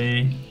Is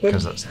 3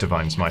 because that's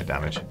Divine Smite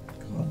damage.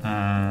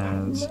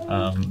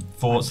 and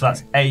 4, so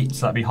that's 8.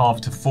 So that'd be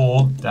half to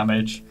 4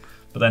 damage.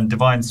 But then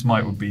Divine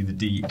Smite would be the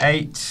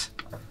D8,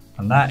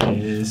 and that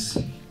is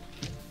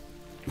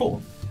 4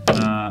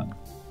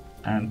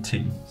 and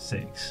 2,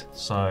 6.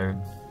 So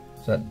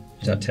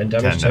Is that 10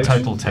 damage? 10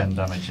 total 10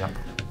 damage. Yep.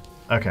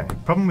 Okay.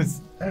 Problem with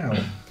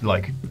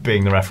like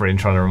being the referee and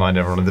trying to remind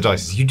everyone of the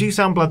dice is you do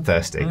sound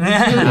bloodthirsty.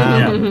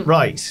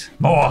 Right.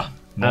 More.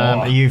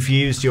 You've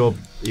used your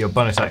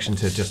bonus action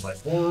to just like.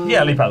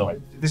 Yeah, leap out of the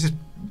way. This is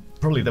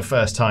probably the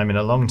first time in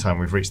a long time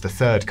we've reached the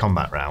third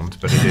combat round,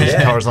 but it is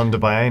Corazon de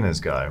Baena's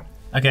go.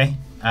 Okay.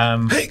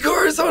 Hey,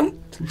 Corazon!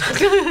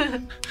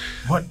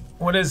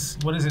 What is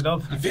it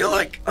of? I feel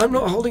like I'm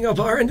not holding up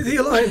our end of the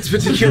alliance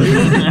particularly.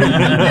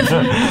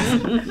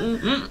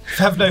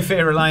 Have no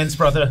fear, Alliance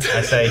brother.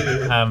 I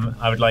say.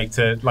 I would like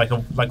to like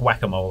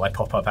whack-a-mole. I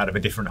pop up out of a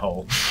different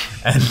hole,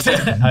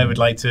 and I would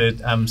like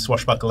to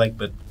swashbuckle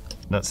Egbert.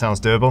 That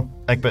sounds doable.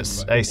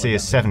 Egbert's AC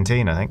is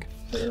 17, I think.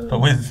 But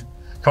with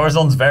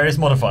Corazon's various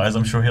modifiers,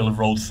 I'm sure he'll have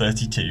rolled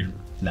 32.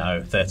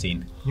 No,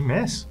 13. You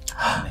miss.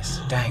 Miss.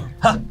 Dang.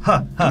 You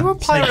a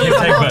pirate Take with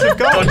a heart Egbert of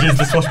gold. dodges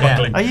the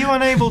swashbuckling. Are you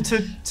unable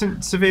to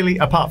severely,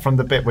 apart from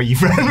the bit where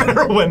you've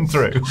went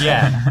through?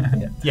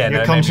 Yeah. Yeah.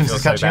 Your conscience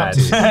is catching up to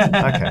you.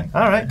 Okay.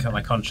 All right.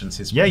 My conscience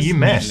is. Yeah, you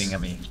miss. needling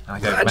at me. I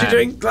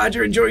go, Glad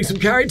you're enjoying some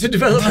character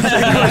development.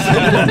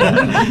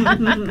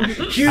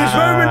 Huge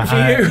moment for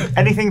you.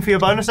 Anything for your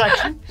bonus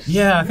action?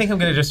 Yeah, I think I'm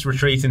going to just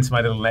retreat into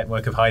my little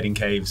network of hiding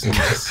caves. And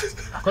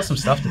I've got some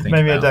stuff to think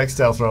Maybe about. a dex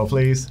stealth roll,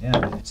 please.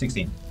 Yeah,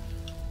 16.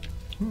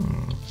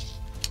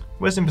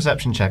 Wisdom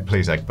perception check,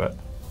 please, Egbert.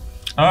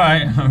 All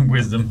right,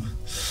 wisdom.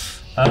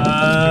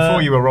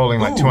 Before you were rolling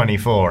like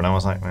 24, and I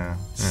was like, well,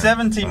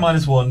 17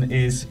 minus 1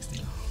 is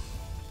 16.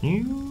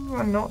 you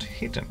are not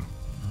hidden.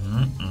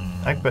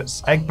 Egbert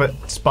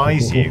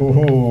spies you,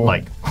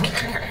 like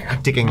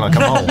digging like a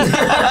mole.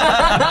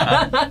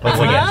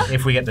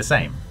 If we get the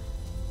same,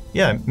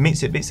 Yeah,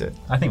 beats it.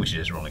 I think we should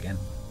just roll again.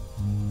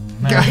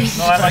 No,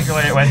 I like the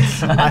way it went.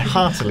 I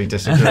heartily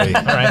disagree.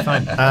 All right,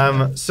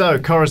 fine. So,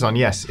 Corazon,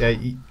 yes,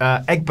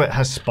 Egbert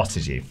has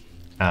spotted you.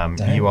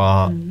 You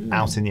are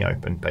out in the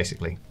open,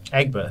 basically.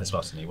 Egbert has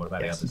spotted me. What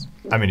about the others?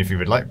 I mean, if you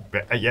would like,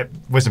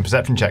 wisdom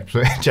perception checks,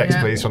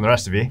 please, from the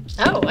rest of you.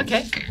 Oh,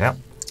 okay. Yep,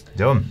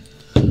 done.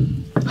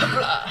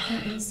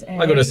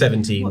 I got a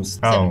 17. Oh,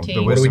 17.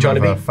 the What are we trying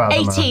to be?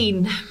 Fathom.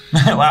 18.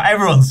 Well,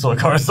 everyone saw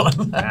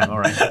Corazon. All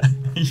right.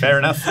 Fair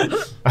enough.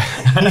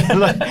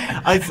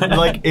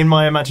 like in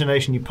my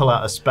imagination, you pull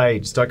out a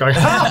spade, start going.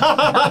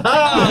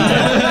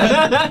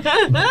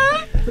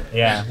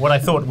 Yeah, what I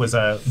thought was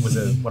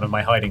one of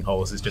my hiding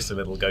holes is just a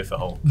little gopher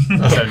hole.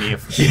 It's only a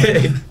foot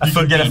deep. I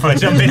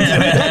jump into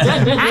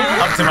it,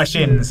 up to my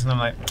shins, and I'm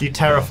like, You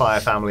terrify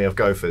a family of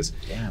gophers.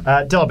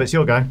 Dob, it's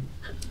your go.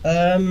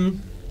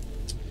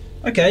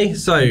 Okay,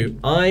 so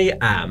I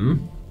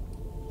am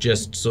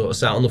just sort of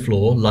sat on the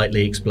floor,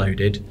 lightly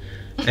exploded.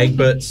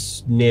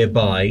 Egbert's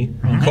nearby,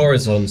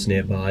 Corazon's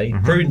nearby,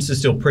 Prudence is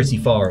still pretty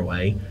far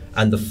away,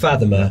 and the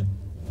Fathomer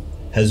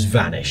has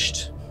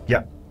vanished.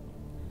 Yep.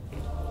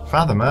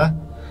 Fathomer.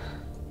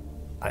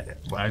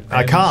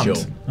 I can't.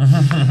 Sure.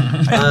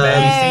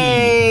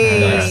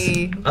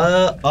 Hey.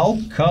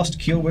 I'll cast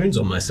Cure Wounds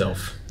on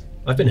myself.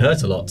 I've been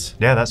hurt a lot.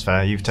 Yeah, that's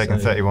fair. You've taken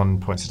So- 31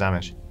 points of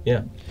damage.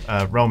 Yeah.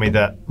 Roll me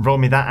that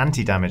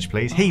anti-damage,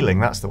 please. Healing,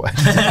 that's the word.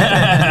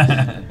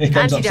 It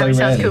comes up so Anti-damage sounds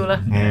rarely.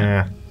 cooler.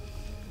 Yeah.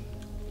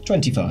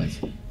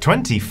 25.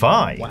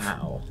 25.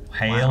 wow.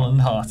 Hale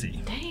and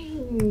hearty.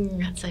 Dang,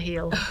 that's a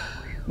heal.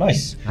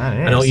 Nice. That is.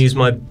 And I'll use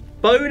my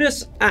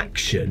bonus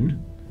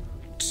action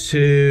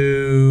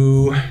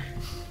to...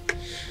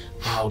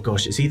 Oh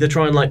gosh, it's either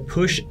try and like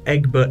push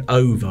Egbert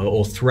over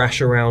or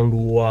thrash around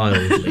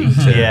wildly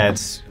to, Yeah,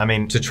 it's. I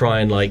mean, to try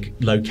and like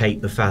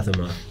locate the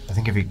Fathomer. I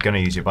think if you're going to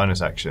use your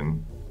bonus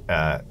action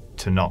to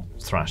not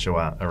thrash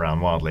around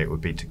wildly, it would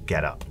be to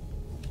get up.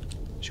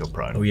 It's your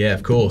prone. Oh yeah,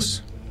 of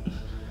course.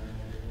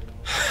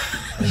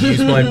 I use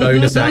my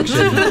bonus action.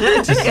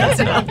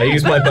 I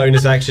use my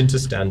bonus action to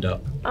stand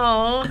up.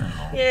 Oh,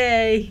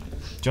 yay.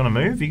 Do you want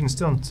to move? You can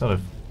still sort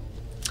of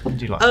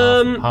do like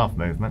half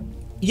movement.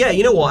 Yeah,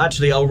 you know what?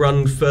 Actually, I'll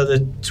run further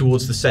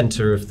towards the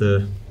center of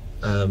the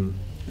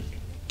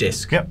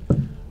disc. Yep.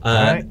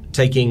 Alright.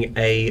 Taking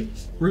a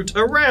route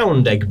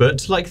around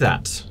Egbert like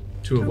that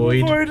to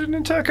avoid an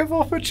attack of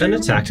opportunity.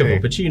 an attack of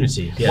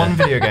opportunity. Yeah. One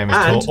video game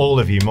has And- taught all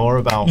of you more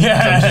about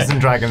Dungeons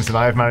and Dragons than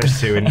I have managed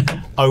to in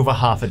over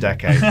half a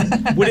decade.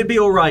 Would it be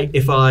all right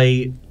if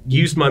I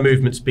used my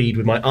movement speed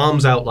with my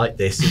arms out like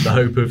this in the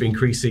hope of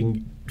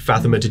increasing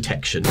Fathomer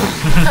detection?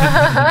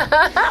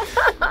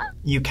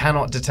 You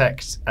cannot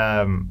detect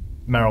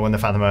Meryl and the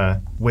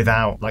Fathomer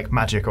without like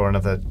magic or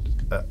another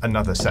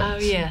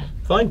sense. Oh, yeah.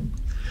 Fine.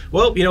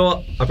 Well, you know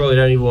what? I probably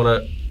don't even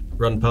want to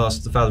run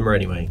past the Fathomer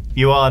anyway.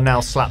 You are now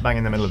slap bang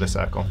in the middle of the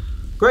circle.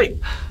 Great.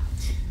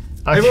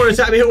 Okay. Everyone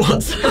attack me at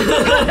once. He's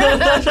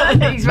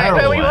right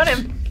where we Meryl. want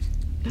him.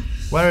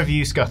 Where have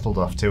you scuttled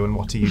off to, and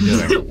what are you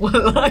doing?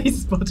 Well, I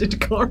spotted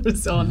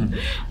Corazon,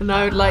 and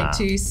I would like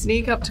to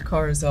sneak up to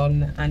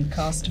Corazon and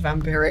cast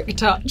Vampiric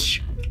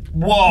Touch.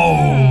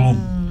 Whoa!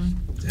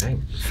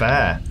 Dang.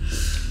 Fair.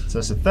 So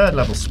it's a 3rd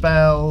level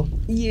spell.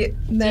 Yeah,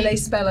 melee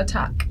spell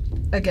attack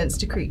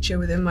against a creature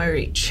within my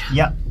reach.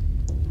 Yeah.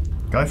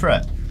 Go for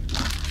it.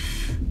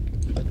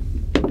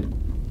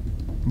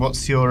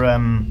 What's your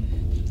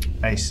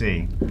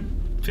AC?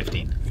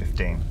 15.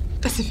 15.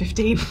 That's a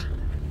 15.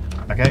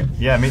 Okay,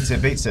 yeah, meets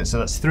it, beats it. So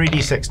that's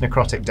 3d6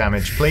 necrotic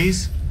damage,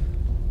 please.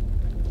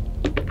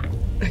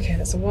 Okay,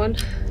 that's a 1.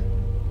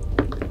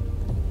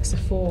 That's a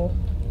 4.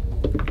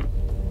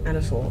 And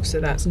a 4, so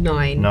that's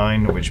 9.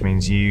 9, which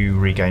means you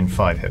regain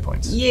 5 hit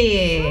points.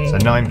 Yeah. So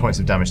 9 points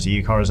of damage to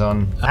you,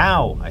 Corazon.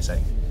 Ow, I say.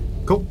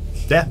 Cool.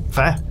 Yeah,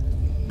 fair.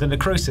 The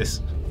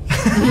necrosis.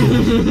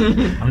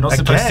 I'm not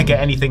supposed to Again. get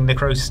anything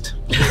necrosed.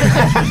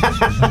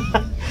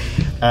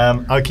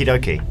 Okie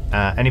dokie.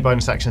 Any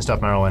bonus action stuff,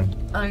 Marylwyn?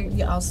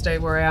 Yeah, I'll stay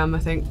where I am, I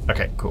think.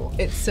 Okay, cool.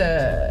 It's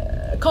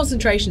a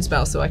concentration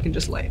spell, so I can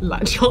just like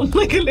latch on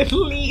like a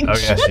little leech. Oh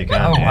yes, you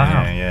can. Oh,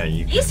 wow. Yeah,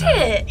 you can. Is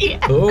it? Yeah.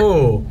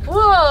 Oh.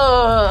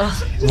 Whoa.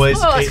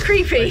 Well, It's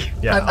creepy.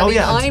 Yeah. I mean,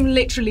 I'm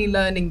literally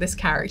learning this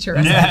character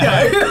as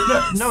I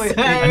go. No,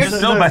 you're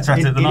still better at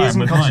it than I am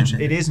with mine.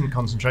 It isn't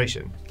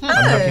concentration.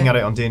 I'm looking at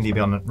it on D&D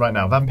Beyond right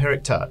now.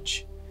 Vampiric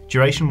Touch.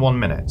 Duration 1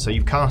 minute. So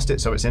you've cast it,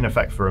 so it's in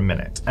effect for a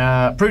minute.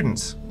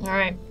 Prudence. All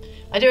right.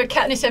 I do a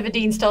Katniss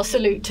Everdeen style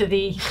salute to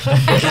the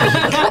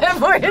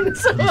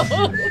clairvoyance.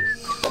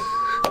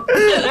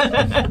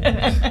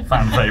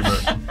 Fan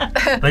favourite.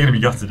 They're going to be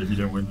gutted if you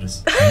don't win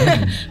this.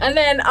 And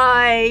then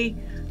I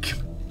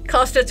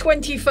cast a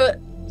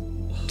 20-foot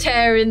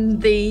tear in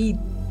the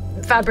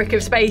fabric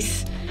of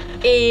space.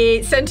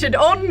 It's centered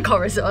on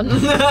Corazon.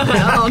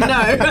 Oh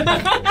no.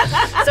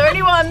 So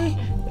anyone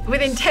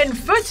within 10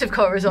 foot of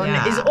Corazon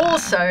is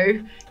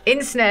also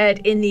ensnared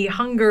in the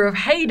Hunger of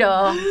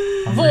Hadar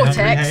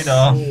vortex.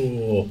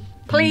 Oh.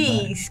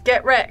 Please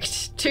get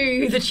wrecked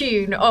to the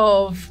tune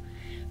of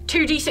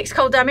 2d6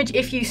 cold damage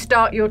if you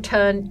start your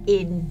turn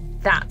in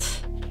that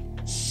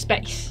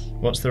space.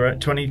 What's the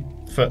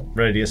 20-foot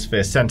radius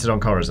sphere centered on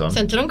Corazon?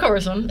 Centered on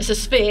Corazon. It's a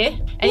sphere.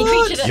 Any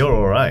creature that... You're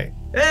all right.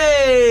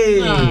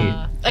 Hey!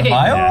 Okay. Am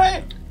I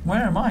alright?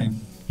 Where am I?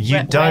 You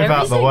Where dove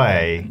out is the he?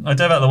 way. I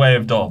dove out the way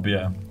of Dob,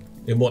 yeah.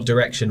 In what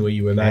direction were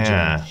you imagining?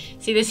 Yeah.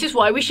 See, this is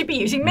why we should be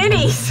using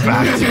minis.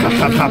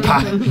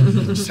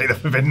 Say the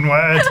forbidden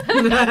word.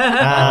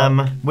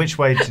 Which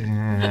way?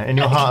 In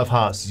your heart of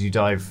hearts, as you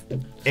dive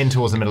in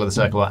towards the middle of the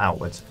circle or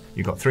outwards?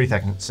 You've got 3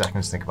 seconds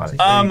to think about it.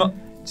 3,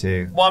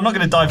 2. Well, I'm not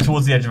going to dive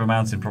towards the edge of a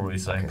mountain, probably,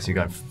 so. Okay, so you're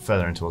going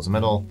further in towards the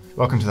middle.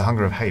 Welcome to the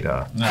Hunger of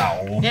Hadar.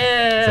 No.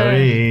 Yeah.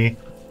 3.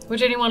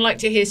 Would anyone like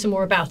to hear some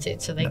more about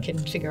it so they can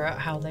figure out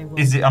how they will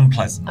Is it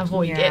unpleasant?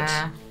 avoid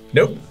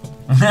Nope.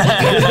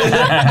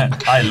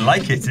 I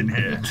like it in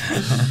here.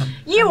 it?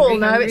 You all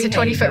know it's a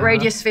 20-foot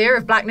radius sphere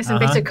of blackness and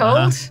bitter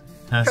cold.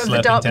 From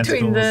the dark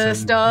between the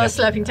stars,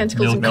 slurping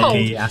tentacles and cold.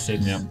 Milky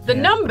acid. Yeah. The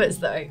numbers,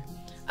 though.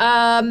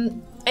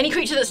 Any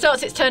creature that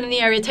starts its turn in the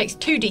area takes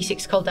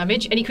 2d6 cold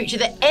damage. Any creature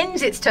that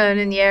ends its turn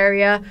in the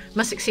area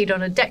must succeed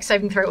on a dex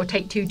saving throw or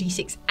take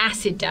 2d6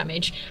 acid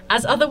damage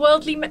as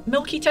otherworldly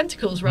milky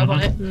tentacles rub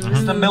on it.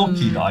 It's the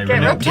milky that I Get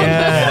really rubbed on.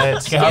 Yeah,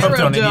 it's Get rubbed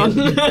on,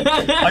 idiot.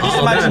 I just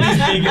imagine these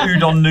big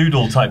udon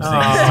noodle type things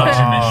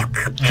touching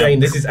me. Jane,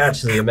 this is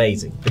actually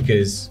amazing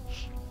because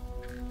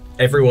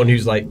everyone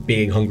who's like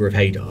being Hunger of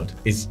Hadard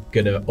is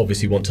gonna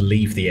obviously want to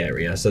leave the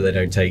area so they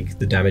don't take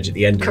the damage at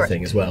the end of Correct. the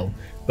thing as well.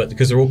 But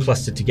because they're all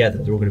clustered together,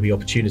 they're all going to be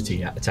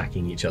opportunity at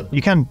attacking each other.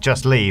 You can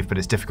just leave, but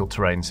it's difficult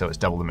terrain, so it's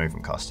double the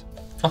movement cost.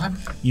 Okay.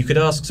 You could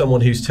ask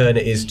someone whose turn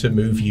it is to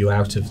move you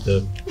out of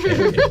the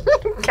area.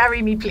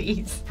 Carry me,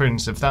 please.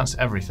 Prudence, if that's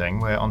everything,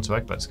 we're on to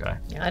Egbert's go.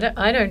 Yeah,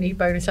 I don't need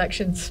bonus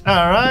actions.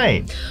 All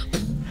right.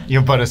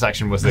 Your bonus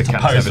action was the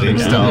Katniss pose Everdeen it,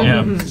 style.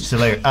 yeah.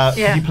 Salute.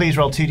 Yeah. Could you please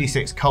roll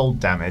 2d6 cold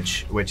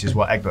damage, which is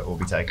what Egbert will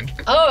be taking.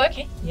 Oh,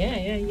 okay.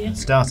 Yeah.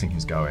 Starting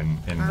his go in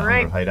the Hunger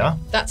right. of Hadar.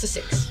 That's a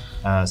 6.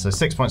 So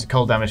 6 points of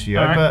cold damage for you,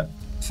 All right. Egbert.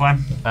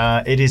 Fine.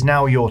 It is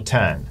now your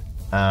turn.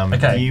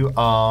 Okay. You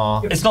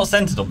are It's not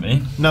centered on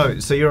me. no.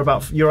 So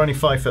you're only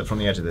 5 foot from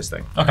the edge of this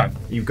thing. Okay.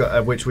 You've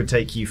got which would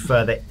take you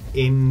further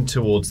in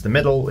towards the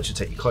middle, which would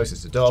take you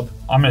closest to Dob.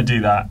 I'm going to do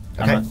that.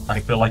 Okay. And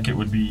I feel like it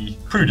would be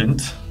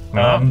prudent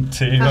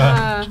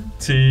Uh-huh.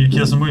 to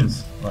cure some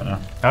wounds right now.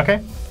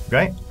 Okay,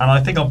 great. And I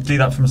think I'll do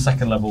that from a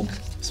 2nd level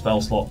spell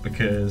slot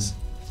because,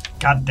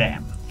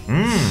 goddamn.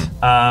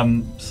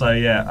 So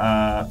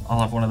yeah, I'll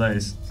have one of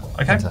those.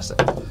 Okay.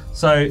 Fantastic.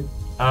 So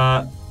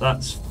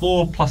that's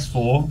 4 plus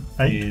 4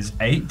 is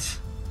 8,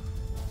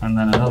 and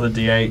then another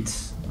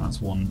D8.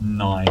 That's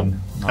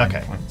 9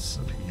 Okay. points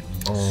of healing.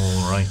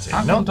 Alrighty.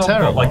 I've Not got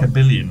terrible. like 1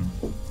 billion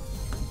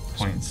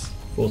points.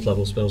 4th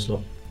level spell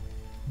slot.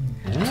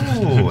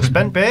 Ooh,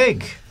 spent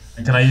big.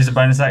 And can I use a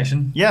bonus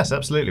action? Yes,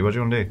 absolutely. What do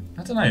you want to do?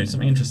 I don't know,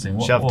 something interesting.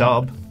 Shove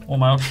Dob. What are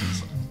my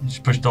options?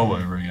 Just push Dob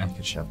over again.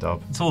 Good shove,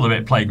 Dob. It's all a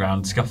bit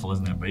playground scuffle,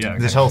 isn't it? But yeah. Okay.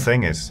 This whole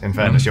thing is, in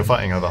fairness, you're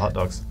fighting over hot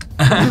dogs.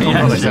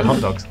 Oh, they said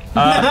hot dogs.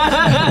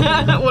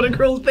 What a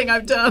cruel thing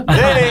I've done.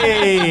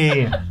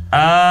 Hey!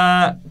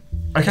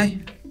 Okay.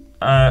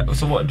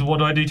 So what do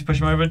I do to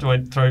push him over? Do I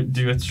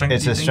do a strength?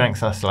 It's a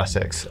strength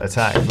athletics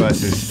attack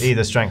versus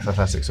either strength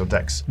athletics or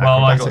dex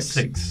Well, I got acrobatics.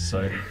 6,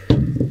 so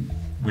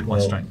with my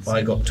Well, strength.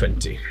 I got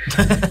 20. You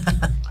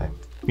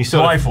Do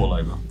sort I of, fall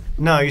over?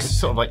 no, you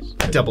sort of like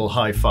double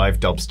high five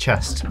Dobbs'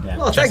 chest.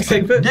 Oh, thanks,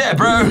 Egbert. Yeah,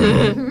 bro.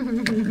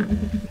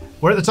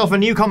 We're at the top of a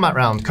new combat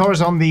round.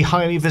 Corazon the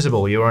highly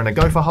visible. You are in a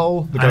gopher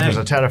hole. The I gophers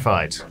know. are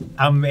terrified.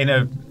 I'm in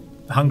a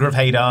Hunger of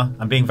Hadar.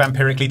 I'm being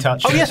vampirically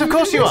touched. Oh yes, of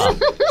course you are.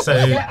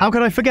 So How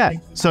could I forget?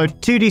 So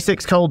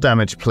 2d6 cold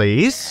damage,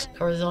 please.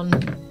 Corazon,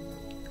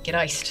 get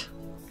iced.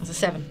 That's a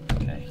 7.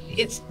 okay.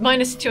 It's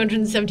minus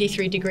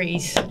 273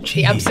 degrees.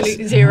 The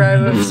absolute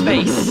zero of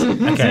space.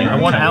 Okay, I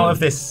want out of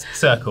this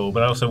circle,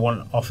 but I also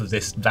want off of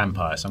this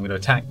vampire. So I'm going to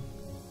attack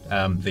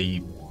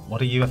the. What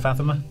are you, a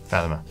Fathomer?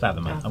 Fathomer.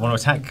 Fathomer. I want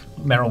to attack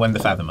Merylwen the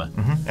Fathomer.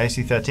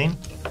 AC 13.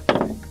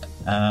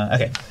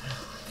 Okay.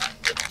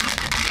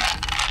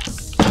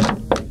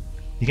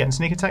 You getting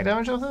sneak attack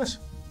damage off this?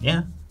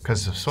 Yeah.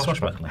 Because of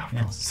swashbuckling.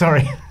 Swashbuckling. Yeah.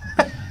 Sorry.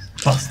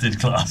 Busted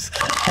class.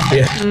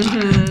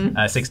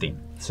 Yeah. 16.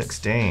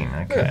 16.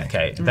 Okay.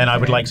 Okay. Then I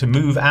would like to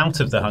move out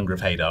of the Hunger of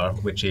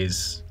Hadar, which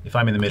is, if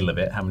I'm in the middle of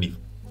it, how many?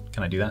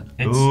 Can I do that?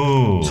 It's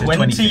Ooh.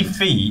 20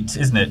 feet,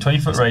 isn't it?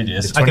 20-foot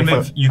radius. It's I can 20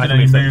 move. foot. You I can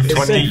can only move move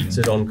 20.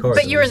 15. On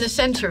Corazon. But you're in the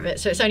centre of it,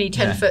 so it's only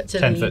 10 Yeah, foot to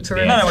 10 the foot to the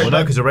perimeter. edge. No, wait, Well,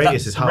 no, because the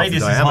radius that- is the half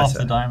radius the is diameter. half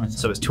the diameter.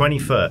 So it's 20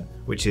 foot,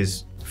 which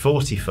is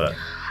 40 foot.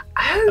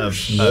 Oh,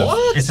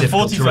 It's a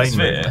difficult 40-foot terrain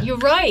sphere. movement. you're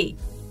right.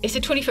 It's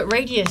a 20-foot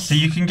radius. So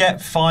you can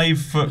get 5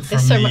 foot from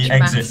There's so the much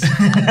exit.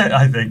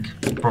 I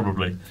think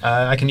probably.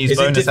 I can use Is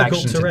it bonus difficult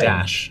action to terrain?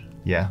 dash,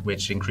 Yeah.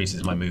 which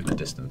increases my movement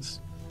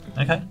distance.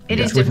 Okay. It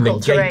is Which would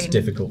difficult negate terrain.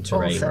 difficult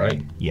terrain, also.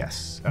 right?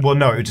 Yes. Well,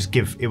 no, it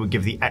would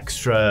give the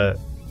extra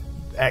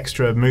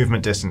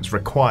movement distance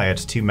required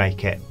to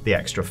make it the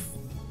extra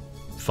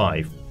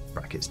 5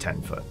 brackets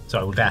 10 foot. So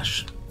I will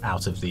dash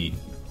out of the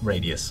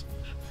radius.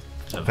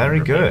 of Very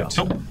Hunger of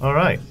good. Hadar. All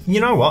right.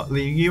 You know what?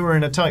 You were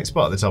in a tight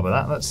spot at the top of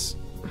that.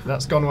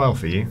 That's gone well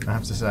for you, I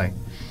have to say.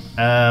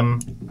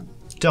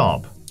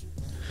 Dob,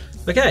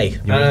 Okay.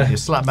 you're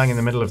slap bang in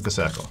the middle of the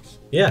circle.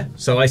 Yeah.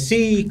 So I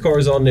see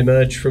Corazon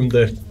emerge from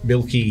the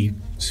milky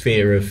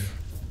sphere of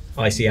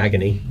icy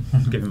agony.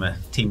 Give him a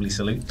teamly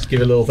salute.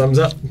 Give a little thumbs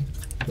up.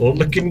 All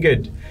looking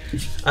good.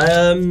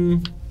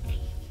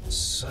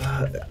 So,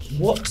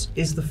 what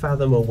is the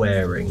Fathomer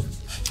wearing?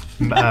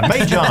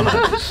 Mage armor.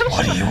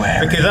 What are you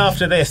wearing? Because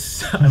after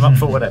this, I'm up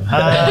for whatever.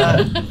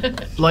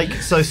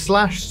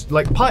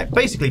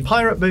 Basically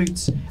pirate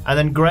boots and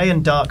then grey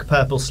and dark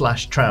purple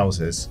 /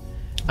 trousers.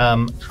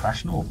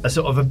 Rational. A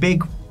sort of a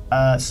big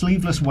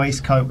sleeveless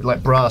waistcoat with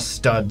like brass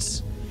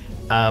studs,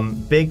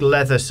 big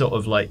leather sort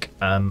of like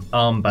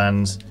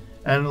armbands,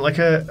 and like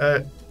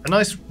a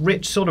nice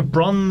rich sort of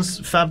bronze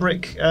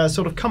fabric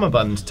sort of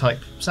cummerbund type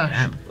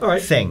sash All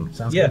right. thing.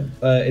 Yeah.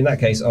 In that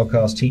case, I'll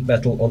cast Heat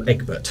Metal on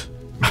Egbert.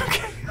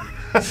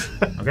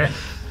 Okay. I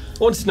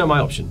wanted to know my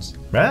options.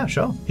 Yeah,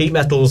 sure. Heat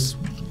Metal's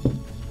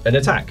an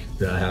attack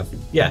that I have.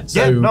 Yeah.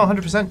 So, Yeah, no,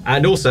 100%.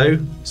 And also,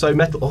 so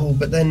metal. Oh,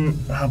 but then,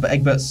 but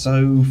Egbert's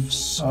so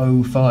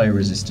fire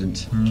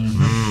resistant.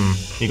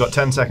 You got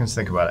 10 seconds to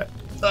think about it.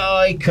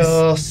 I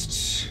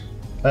cast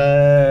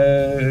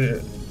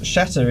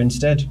Shatter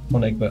instead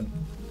on Egbert.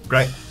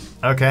 Great.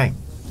 Okay.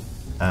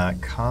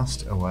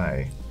 Cast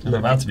away. I'm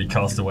about to be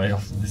cast away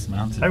off this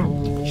mountain.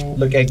 Oh.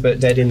 Look Egbert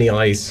dead in the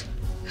eyes,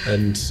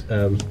 and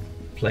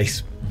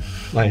place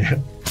my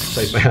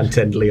hand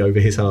tenderly over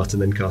his heart,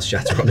 and then cast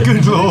Shatter on him.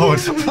 Good lord.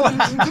 So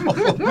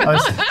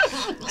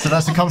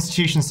that's a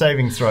Constitution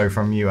saving throw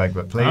from you,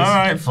 Egbert, please. All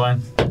right,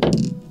 fine.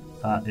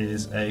 That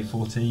is a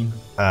 14.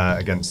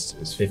 Against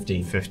it's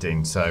 15.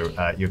 15. So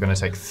you're going to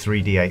take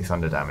 3d8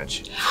 thunder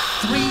damage.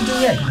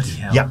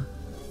 3d8. Yeah.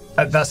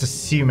 That's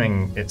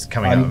assuming it's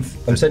coming out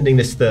of. I'm sending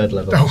this third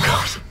level. Oh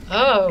god.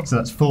 Oh. So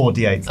that's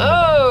 4d8 thunder damage.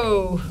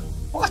 Oh.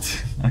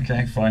 What?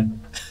 Okay, fine.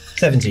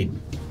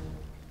 17.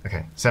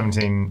 Okay,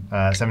 17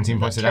 points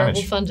of Terrible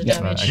damage. thunder Yeah.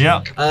 damage.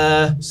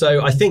 Yeah.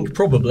 So I think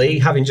probably,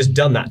 having just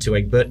done that to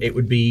Egbert, it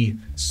would be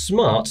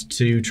smart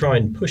to try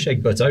and push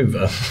Egbert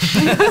over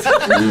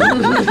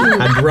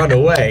and run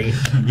away.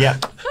 Yeah.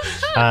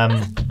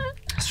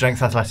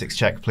 Strength athletics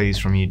check, please,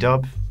 from you,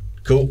 Dub.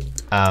 Cool.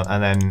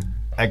 And then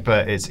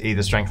Egbert, it's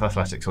either strength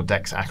athletics or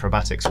dex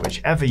acrobatics,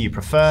 whichever you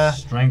prefer.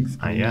 Strength.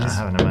 Yeah, I please.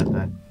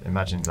 haven't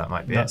imagined that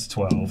might be That's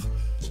 12.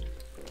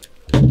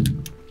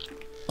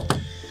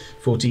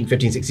 14,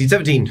 15, 16,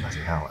 17. it.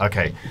 Hell,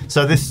 okay,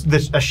 so a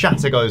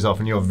shatter goes off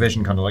and your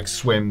vision kind of like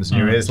swims and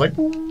your ears like,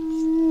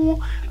 and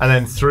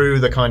then through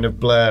the kind of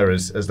blur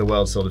as the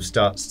world sort of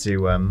starts to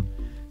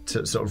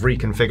sort of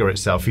reconfigure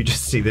itself, you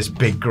just see this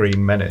big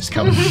green menace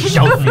come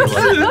shove you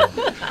over.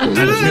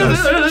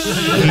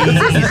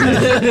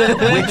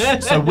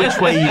 So which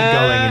way are you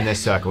going in this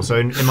circle? So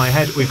in my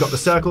head, we've got the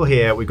circle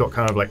here, we've got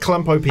kind of like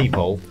clump of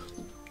people,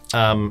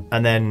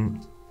 And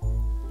then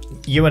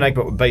you and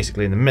Egbert were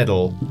basically in the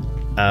middle.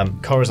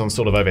 Corazon's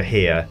sort of over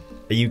here.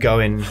 Are you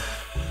going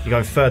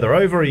further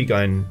over, or are you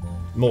going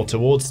more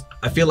towards?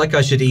 I feel like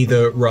I should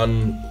either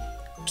run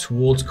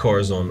towards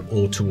Corazon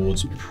or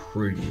towards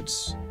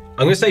Prudence.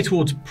 I'm going to say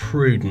towards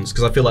Prudence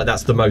because I feel like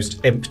that's the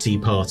most empty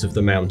part of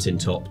the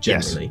mountaintop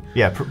generally. Yes.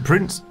 Yeah,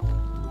 Prudence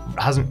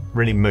hasn't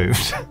really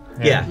moved.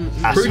 Yeah,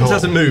 Prudence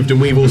hasn't moved,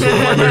 and we've all sort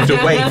of moved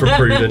away from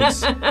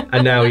Prudence.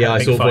 And now, I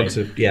Big sort of fight. want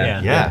to.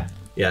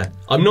 Yeah.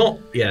 I'm not.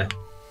 Yeah.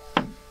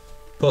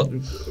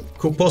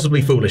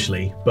 Possibly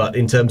foolishly, but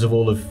in terms of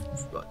all of.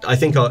 I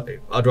think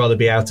I'd rather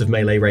be out of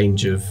melee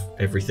range of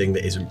everything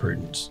that isn't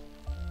Prudence.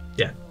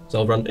 Yeah. So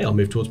I'll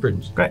move towards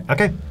Prudence. Great.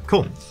 Okay.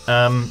 Cool.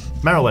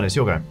 Meryl, it's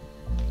your go.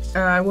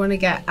 I want to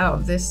get out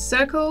of this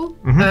circle.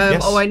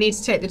 Yes. Oh, I need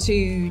to take the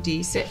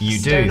 2d6. You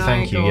do. don't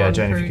Thank I? you. Go Yeah, on,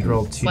 Jane. If you could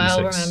roll Prudence. 2d6.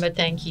 Well remembered,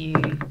 thank you.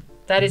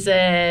 That is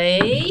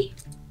a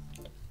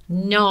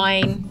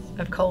 9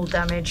 of cold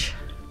damage.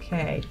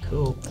 Okay,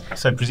 cool.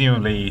 So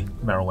presumably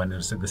Merylwen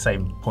was at the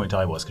same point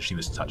I was because she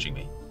was touching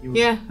me.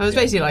 Yeah, I was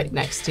basically like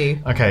next to you.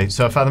 Okay,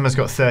 so Fathom has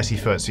got 30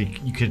 foot, so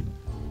you could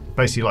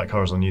basically, like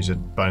Corazon, use a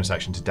bonus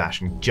action to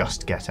dash and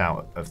just get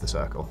out of the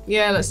circle.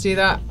 Yeah, let's do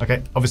that.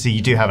 Okay, obviously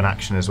you do have an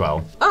action as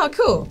well. Oh,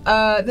 cool.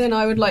 Then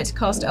I would like to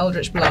cast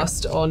Eldritch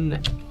Blast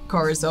on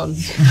Corazon.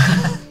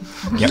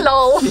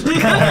 Lol.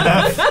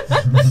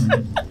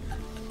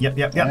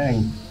 Yep.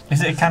 Dang.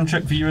 Is it a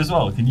cantrip for you as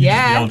well? Can you use the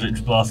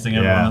Eldritch blasting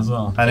everyone as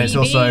well? And it's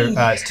also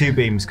BB. it's 2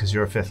 beams because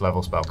you're a 5th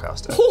level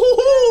spellcaster.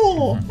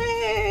 Oh,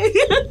 hey.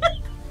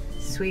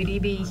 Sweetie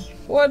bee.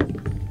 One.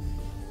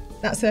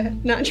 That's a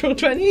natural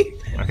 20.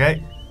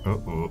 Okay.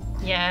 Ooh.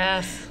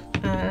 Yes.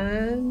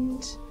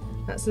 And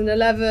that's an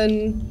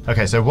 11.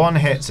 Okay, so 1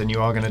 hits and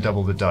you are going to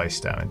double the dice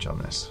damage on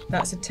this.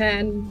 That's a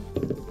 10.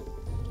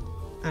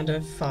 And a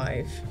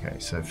 5. Okay,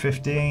 so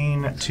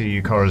 15 to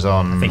you,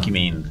 Corazon. I think you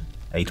mean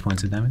 8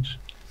 points of damage.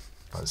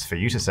 That's for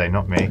you to say,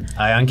 not me.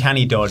 I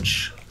uncanny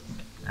dodge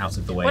out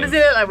of the way. What does it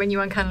look like when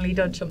you uncannily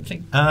dodge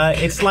something?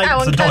 It's like How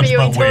a uncanny dodge,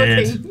 are we but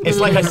weird. talking? it's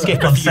like I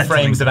skip a few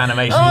frames of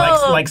animation,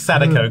 like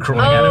Sadako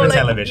crawling out of a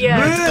television.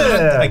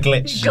 Yeah. A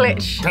glitch.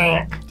 Glitch.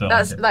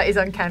 That is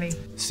uncanny.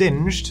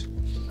 Singed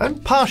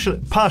and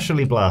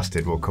partially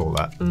blasted, we'll call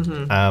that.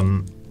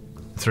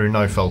 Through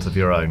no fault of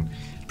your own.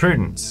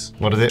 Prudence,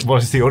 what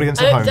is the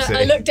audience at home I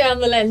see? look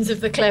down the lens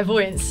of the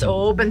clairvoyance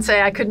orb and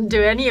say I couldn't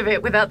do any of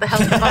it without the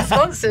help of our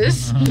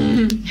sponsors,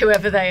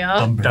 whoever they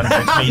are. No,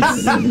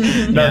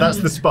 that's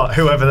the spot,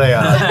 whoever they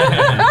are.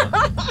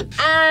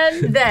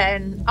 And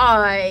then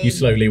You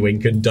slowly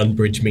wink, and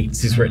Dunbridge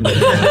Meats is written on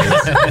the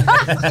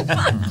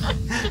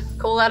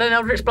call that an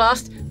Eldritch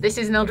Blast. This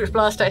is an Eldritch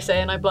Blast, I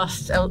say, and I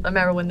blast a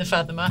Merylwen the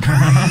Fathomer.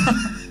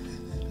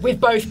 With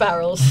both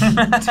barrels.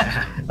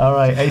 All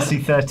right, AC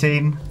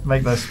 13.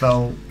 Make those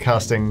spell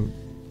casting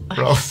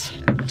rolls.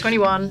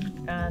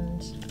 21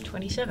 and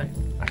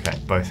 27. Okay,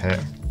 both hit.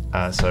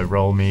 So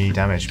roll me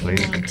damage, please.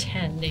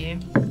 10, do you?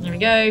 There we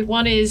go.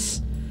 One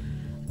is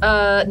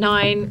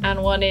 9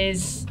 and one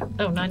is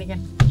 9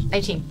 again.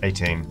 18.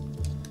 18.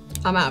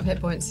 I'm out of hit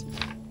points.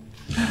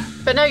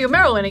 But now you're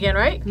Merylwen again,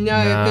 right? No,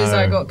 because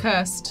I got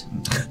cursed.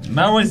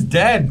 Merylwen's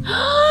dead.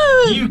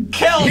 You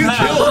killed her.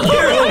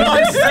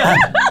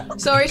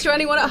 Sorry to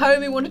anyone at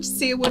home who wanted to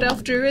see a Wood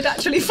Elf Druid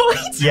actually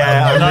fight.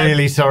 Yeah, I'm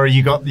really sorry.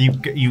 You got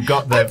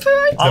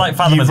the. I like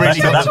Fathom as really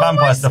better. That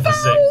vampire stuff is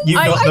sick. You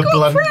got I the got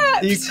blunt.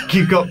 prepped.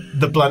 You got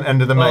the blunt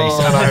end of the mace,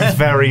 and I'm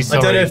very sorry.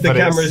 I don't know if the but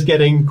it's- camera's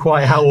getting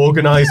quite how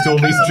organised all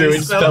these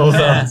druid spells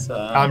are.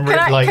 I'm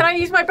Can like. I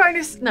use my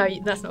bonus? No,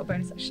 that's not a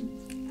bonus action.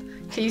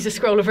 To use a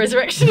scroll of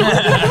resurrection.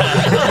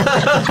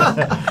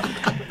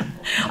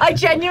 I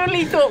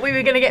genuinely thought we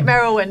were going to get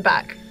Merylwen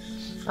back.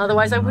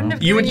 Otherwise, I wouldn't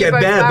have. You would given get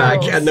both bear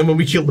barrels. back, and then when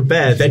we kill the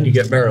bear, then you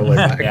get Merylwen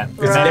back. Yeah. It's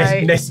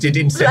Right. nested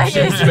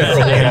inception Layers.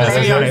 spell. Yeah, So,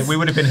 Layers. we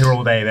would have been here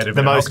all day. There'd have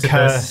the been an most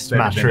octopus, cursed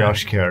there'd have been a-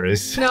 matryoshka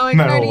is No, I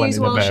can only Merylwen use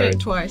in the one bearing. shape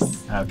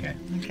twice. Okay.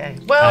 Okay.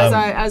 Well,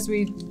 As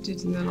we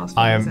did in the last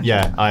I am,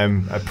 session. I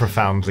am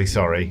profoundly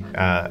sorry.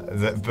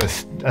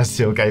 But as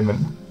Seal Gaiman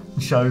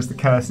shows, the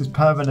curse is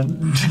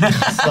permanent.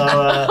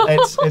 So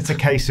it's a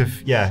case of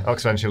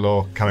Oxventure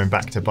law coming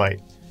back to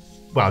bite.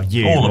 Well,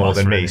 you All of more us,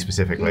 than me really.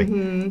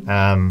 specifically.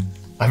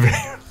 I'm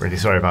really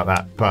sorry about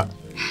that. But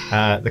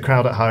the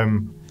crowd at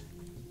home,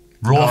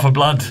 Raw for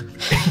blood.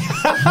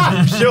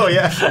 sure,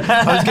 yeah.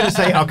 I was going to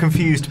say are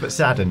confused but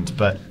saddened,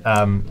 but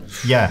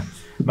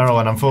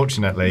Merylwen,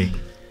 unfortunately,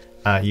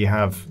 you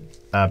have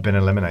been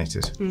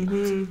eliminated.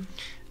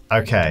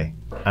 Okay,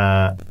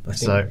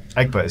 so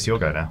Egbert, it's your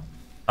go now.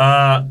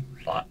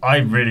 I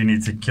really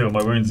need to cure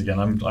my wounds again.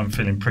 I'm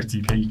feeling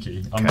pretty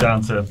peaky. I'm Okay.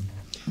 down to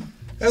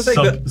How's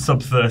Egbert,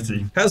 sub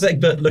 30. how's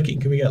Egbert looking?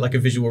 Can we get like a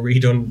visual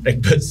read on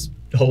Egbert's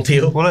whole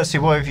deal? Well, let's see.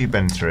 What have you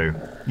been through?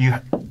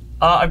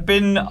 I've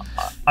been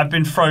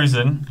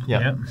frozen.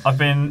 Yeah. I've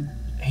been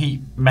heat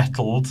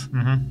metalled.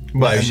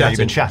 Well, you've you've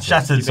been shattered.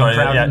 Shattered, sorry.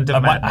 crowned of I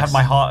madness. had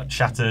my heart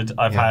shattered.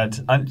 I've Yeah. had,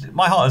 and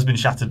my heart has been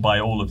shattered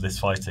by all of this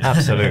fighting.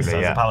 Absolutely, So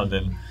as yeah. a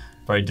paladin,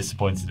 very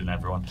disappointed in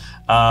everyone.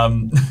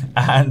 And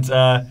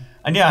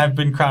And yeah, I've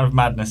been Crown of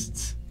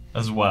Madness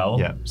as well.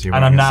 Yeah, so you're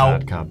and I'm wearing a now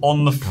sad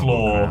on the cardboard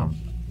floor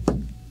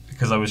crown.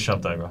 because I was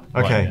shoved over.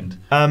 right Okay. at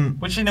the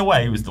end. Which in a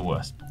way was the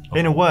worst.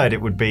 In a word,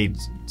 it would be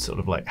sort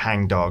of like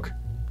hangdog.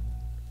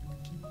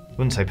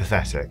 Wouldn't say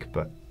pathetic,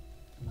 but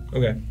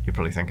Okay. you're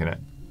probably thinking it.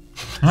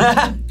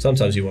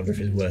 Sometimes you wonder if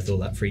it's worth all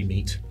that free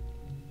meat.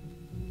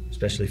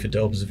 Especially for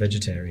Dob as a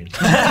vegetarian.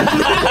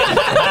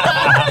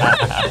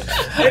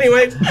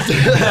 Anyway,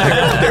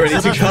 they're ready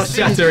to cast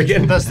shatter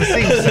again. That's the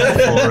scene set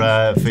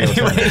for your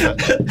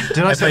turn. Did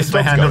I say placed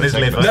my hand on his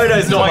liver. No,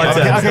 it's not my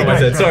turn. It's not my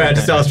turn. Sorry, I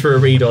just asked for a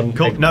read on.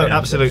 Cool. No,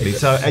 absolutely.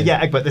 So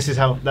yeah, Egbert,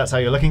 that's how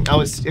you're looking.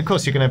 Oh, it's of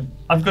course you're gonna.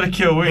 I've got to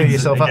cure wounds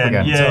yourself up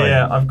again. Yeah, Sorry.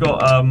 yeah. I've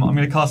got. I'm going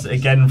to cast it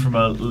again from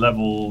a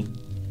level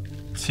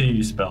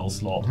 2 spell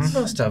slot.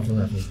 Must have a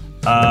level.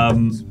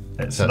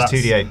 So that's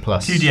 2d8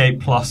 plus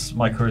 2d8 plus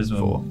my charisma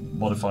 4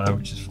 modifier,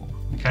 which is 4.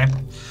 Okay,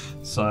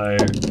 so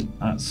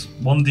that's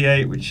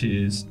 1d8, which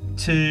is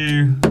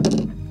 2,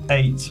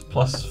 8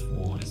 plus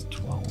 4 is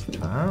 12.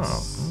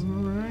 Oh,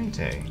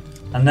 alrighty.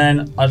 And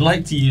then I'd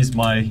like to use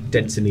my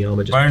Dents in the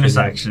armor. Just bonus because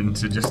action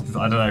to just,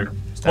 I don't know.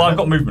 Well, I've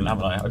got movement,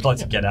 haven't I? I'd like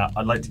to get out.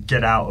 I'd like to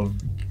get up.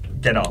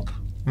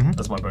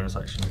 That's my bonus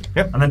action.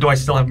 Yep. And then do I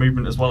still have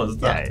movement as well as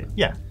that?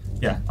 Yeah.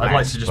 Yeah. I'd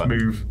like to just but-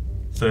 move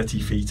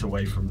 30 feet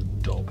away from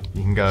Dob.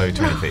 You can go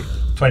 20 feet.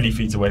 20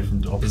 feet away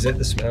from Dob. Is it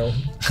the smell?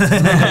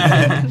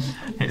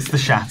 It's the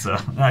shatter,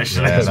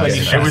 actually. Yeah, that's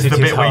it it. was the It's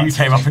bit his where you heart.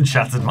 came up and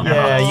shattered my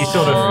Yeah, heart. you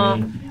sort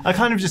of. I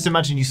kind of just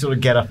imagine you sort of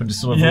get up and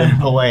just sort of Yeah.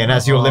 limp away, and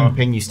as you're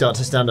limping, you start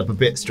to stand up a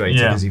bit straighter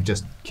Yeah. because you've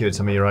just cured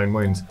some of your own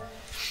wounds.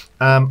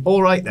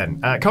 All right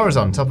then,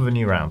 Corazon, top of a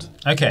new round.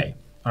 Okay,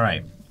 all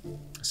right.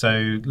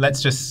 So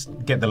let's just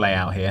get the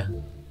layout here.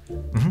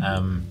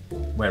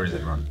 Where is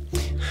it, Ron?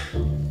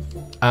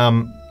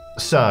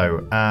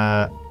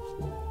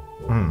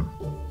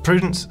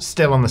 Prudence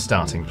still on the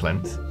starting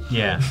plinth.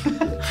 Yeah.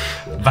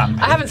 Vampire.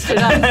 I haven't stood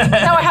up.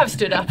 No, I have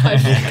stood up.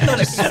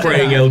 I've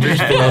Spraying Eldritch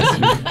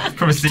Blast.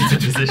 From a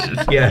seated position.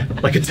 Yeah,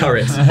 like a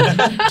turret.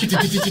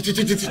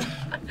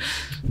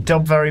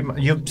 Dob,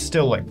 you're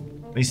still like,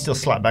 he's still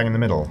slap bang in the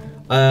middle.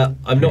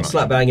 I'm not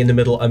slap bang in the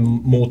middle.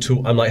 I'm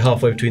like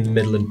halfway between the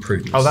middle and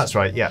Prudence. Oh, that's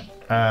right. Yeah.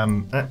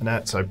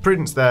 So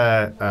Prudence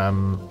there.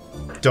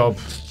 Dob,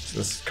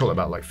 let's call it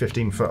about like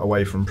 15 foot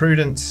away from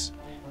Prudence,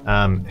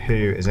 who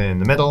is in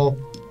the middle.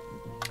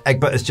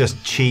 Egbert has just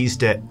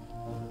cheesed it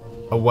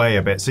away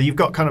a bit. So you've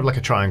got kind of like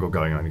a triangle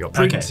going on. You've got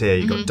Prudence here,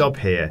 you've got Dob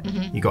here,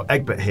 you've got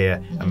Egbert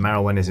here, and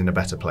Marylwen is in a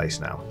better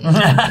place now.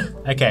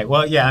 Okay,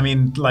 well, yeah, I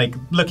mean, like,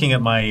 looking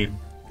at my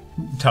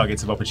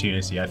targets of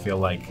opportunity, I feel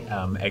like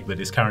Egbert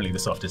is currently the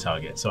softer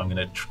target, so I'm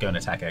going to go and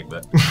attack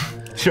Egbert.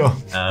 Sure.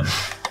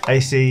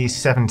 AC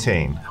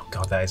 17. Oh,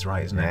 God, that is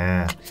right, isn't it?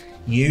 Yeah.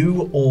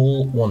 You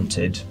all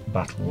wanted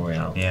Battle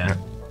Royale. Yeah.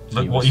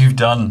 Look what you've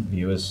done.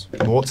 Viewers.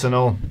 Warts and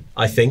all.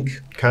 I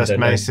think. Cursed I don't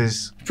know.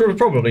 maces.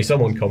 Probably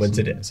someone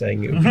commented it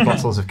saying it would be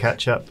Bottles of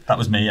ketchup. That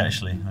was me,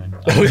 actually.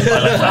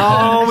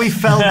 Oh, we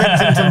fell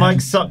victim to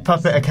Mike's sock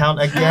puppet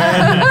account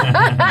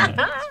again.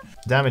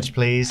 Damage,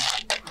 please.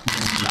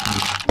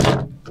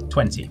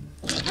 20.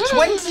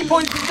 20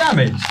 points of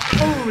damage.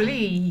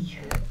 Holy.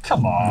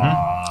 Come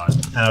on.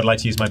 And I'd like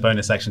to use my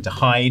bonus action to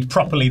hide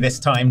properly this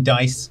time,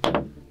 dice.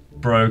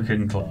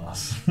 Broken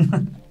class.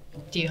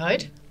 Do you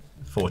hide?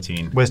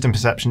 14. Wisdom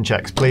perception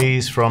checks,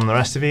 please, from the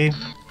rest of you.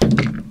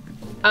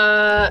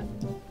 12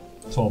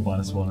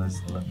 minus 1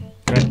 is 11.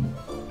 Okay.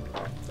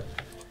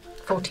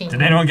 14.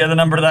 Did anyone get the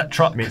number of that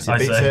truck? Meets I it,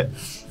 beats say. it.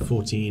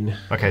 14.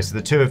 Okay, so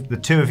the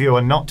two of you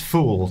are not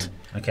fooled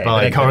Okay,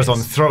 by but Corazon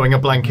Egbert is. throwing a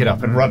blanket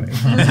up and running.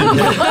 It's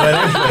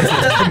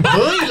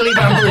completely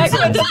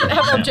bamboozled. Egbert doesn't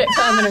have object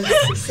permanence,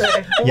 so.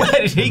 Where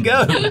did he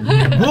go?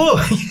 Whoa.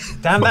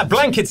 Damn, that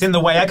blanket's in the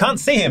way. I can't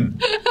see him.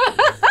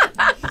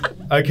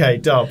 Okay,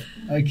 Dob,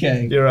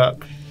 Okay. you're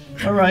up.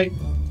 All right.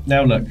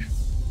 Now look.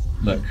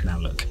 Now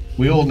look.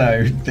 We all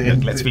know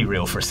that. Let's be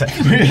real for a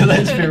second.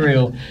 Let's be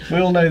real. We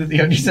all know that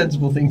the only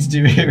sensible thing to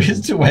do here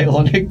is to wail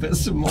on Egbert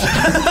some more.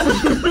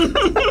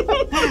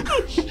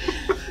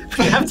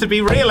 We have to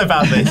be real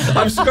about this.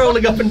 I'm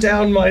scrolling up and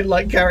down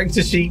my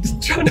character sheets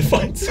trying to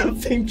find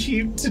something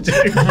cute to do.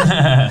 There's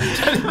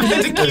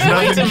nothing cute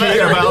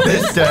about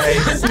this day.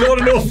 It's not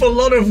an awful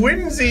lot of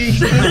whimsy.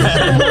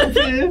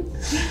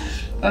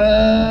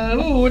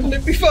 Wouldn't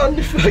it be fun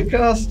if I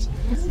cast?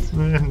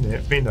 Wouldn't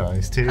it be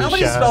nice to How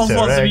many shatter spell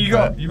slots have you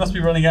got? Egbert? You must be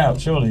running out,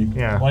 surely.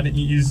 Yeah. Why didn't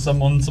you use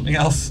something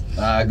else?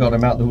 I got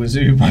him out the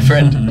wazoo, my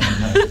friend.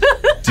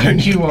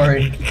 Don't you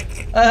worry.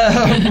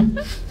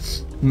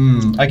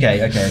 Okay.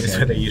 That's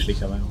where they usually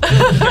come out.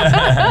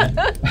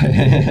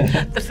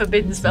 The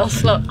forbidden spell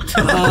slot.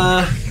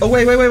 Oh,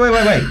 wait.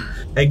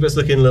 Egbert's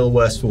looking a little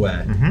worse for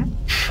wear.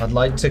 I'd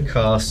like to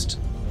cast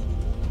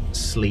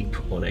Sleep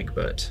on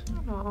Egbert.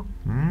 Oh.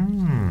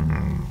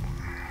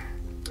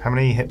 How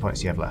many hit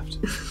points do you have left,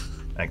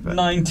 Egbert?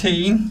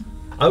 19.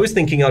 I was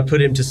thinking I'd put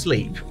him to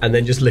sleep and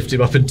then just lift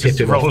him up and tip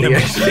him off roll the him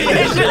edge.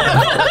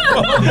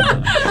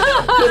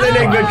 then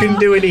Egbert couldn't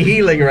do any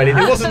healing or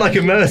anything. It wasn't like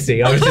a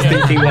mercy. I was just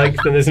thinking like,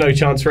 then there's no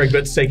chance for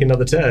Egbert to take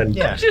another turn.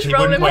 Yeah, Just he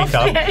roll wouldn't him wake off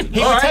up. again. He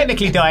would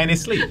technically die in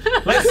his sleep.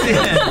 Let's see.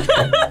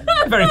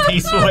 Very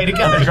peaceful way to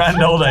go. The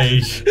grand old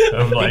age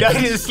of He like. died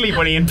in his sleep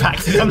when he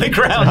impacted on the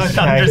ground Okay.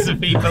 hundreds of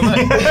feet below.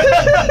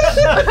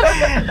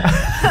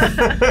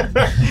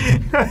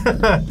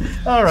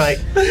 All right.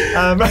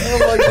 Oh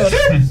my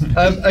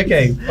god.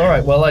 Okay. All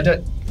right. Well, I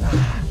don't.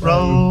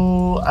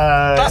 Roll.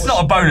 That's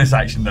not a bonus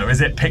action though,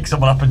 is it? Pick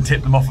someone up and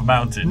tip them off a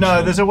mountain.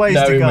 No, there's a ways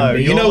No, to it go. wouldn't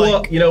be. You You're know like-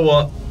 what? You know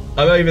what?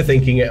 I'm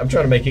overthinking it. I'm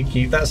trying to make it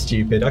cute. That's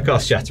stupid. I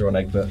cast Shatter on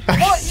Egbert.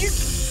 What you?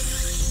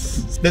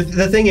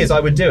 The thing is, I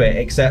would do it,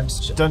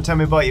 except Don't tell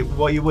me about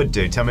what you would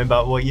do. Tell me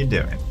about what you're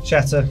doing.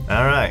 Shatter.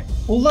 All right.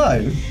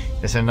 Although,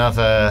 It's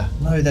another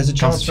no, there's a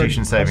chance for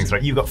Constitution saving throw.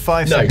 You've got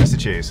 5 No. seconds to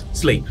choose.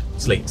 Sleep.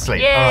 Sleep.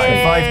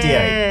 Yeah. All right.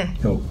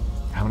 5d8. Cool.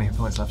 How many hit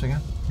points left again?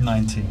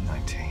 19.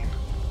 19.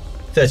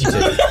 32.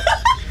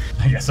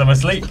 I guess I'm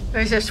asleep.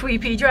 There's a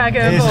sweepy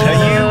dragon.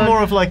 Are you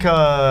more of like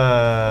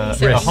a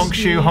Yes. honk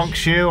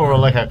shoe, or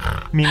like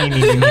a me? I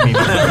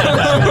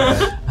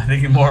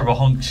think it's more of a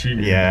honk shoe.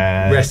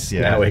 Yeah. Rest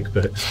yeah. now,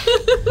 Egbert.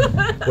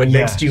 When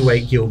next you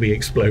wake, you'll be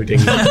exploding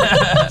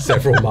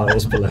several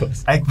miles below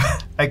us.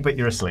 Egbert,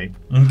 you're asleep.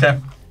 Okay.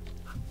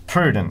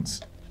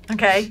 Prudence,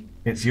 Okay.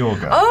 it's your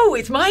go. Oh,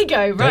 it's my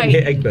go, Don't right.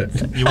 hit Egbert.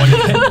 You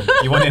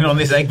want in on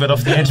this Egbert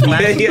off the edge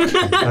plan?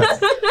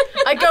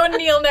 I go and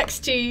kneel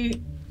next to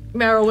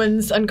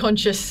Merylwyn's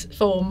unconscious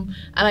form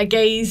and I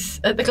gaze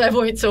at the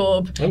clairvoyance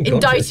orb, Unconscious?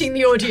 indicting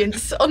the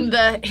audience on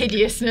the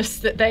hideousness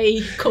that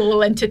they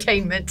call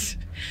entertainment.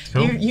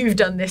 Cool. You've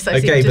done this, I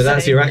seem Okay, to but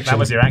that's say. your action. That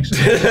was your action.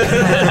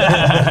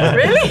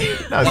 Really?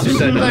 No, it's just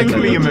that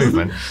can be your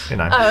movement. You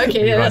know. Oh, okay,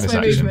 your yeah, that's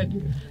bonus my action.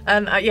 movement.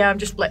 And yeah, I'm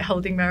just like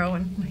holding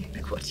Merylwyn.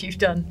 Look what you've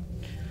done.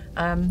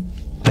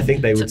 I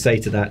think they would say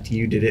to that,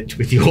 you did it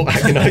with your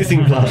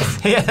agonizing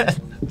blast. Yeah.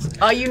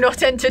 Are you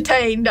not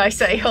entertained? I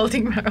say,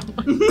 holding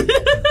Merylwyn.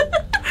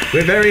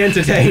 We're very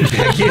entertained,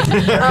 thank you.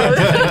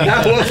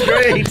 That was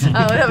great.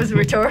 Oh, that was a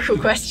rhetorical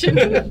question.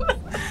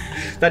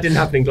 That didn't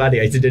happen in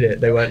Gladiator, did it?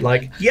 They weren't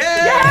like,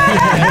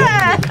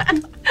 yeah!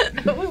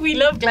 We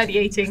love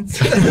gladiating.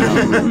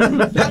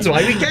 That's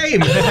why we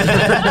came.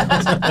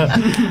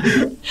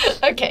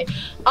 Okay,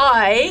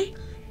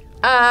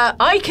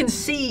 I can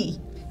see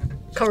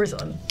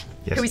Corazon,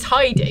 Yes. who is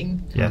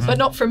hiding, Yes. but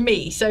not from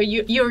me. So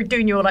you're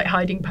doing your like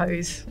hiding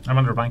pose. I'm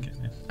under a blanket.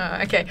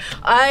 Yeah. Okay,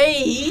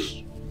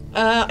 I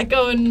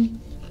go and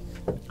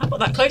I'm not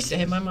that close to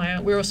him, am I?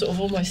 We're all sort of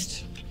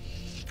almost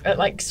at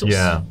like sort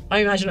Yeah. of, I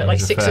imagine at That like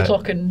was a 6 fair-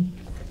 o'clock and.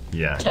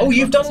 Yeah. 10 Oh,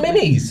 you've done o'clock.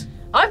 minis.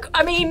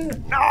 I mean,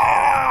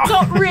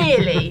 not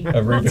really. A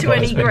Not Rubicon to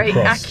any has been great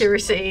crossed.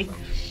 accuracy.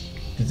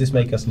 Does this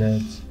make us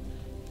nerds?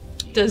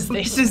 Does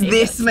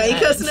this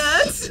make us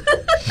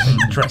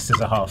nerds? Dressed as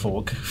a half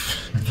orc,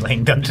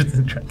 playing Dungeons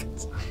and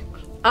Dragons.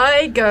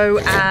 I go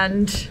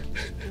and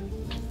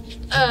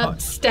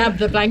stab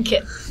the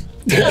blanket.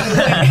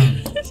 Yeah.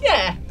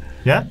 Yeah.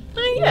 Yeah.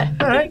 I'm Alright.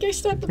 gonna go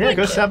stab the Yeah. blanket.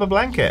 Go stab a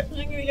blanket.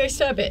 I'm gonna go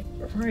stab it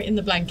right in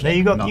the blanket. There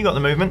you got. You got the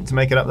movement to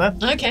make it up there.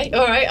 Okay,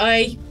 alright.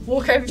 I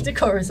walk over to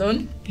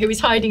Corazon, who is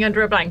hiding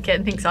under a blanket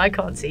and thinks I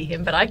can't see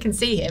him, but I can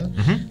see him.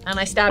 And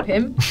I stab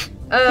him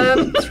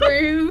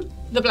through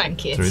the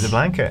blanket. Through the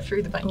blanket.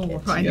 Through the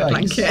blanket. Right in the Yikes.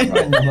 blanket.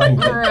 Right in the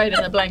blanket. Right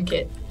in the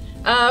blanket.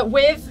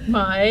 With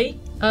my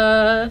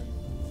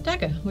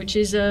dagger, which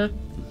is a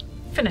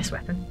finesse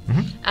weapon.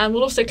 And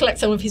we'll also collect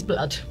some of his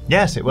blood.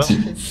 Yes, it will.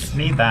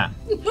 Need that.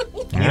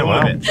 Yeah, all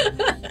well. of it.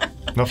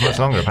 Not for much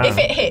longer, If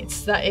apparently. it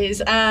hits, that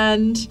is.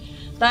 And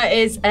that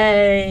is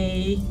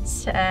a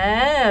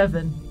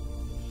 7.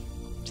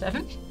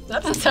 7?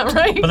 That doesn't sound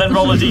right. But then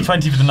roll a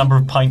d20 for the number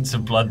of pints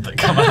of blood that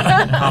come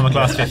out. Armor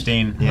class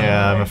 15.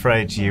 Yeah, I'm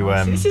afraid you.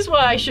 This is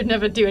why I should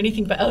never do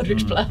anything but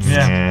Eldritch Blast.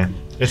 Yeah. Yeah.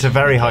 It's a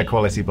very high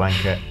quality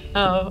blanket.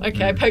 Oh,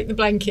 okay. I poke the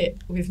blanket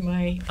with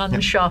my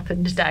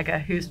unsharpened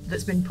dagger,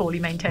 that's been poorly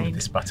maintained.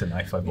 This butter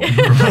knife I bought.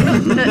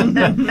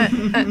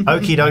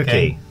 Okie dokie.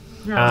 Okay.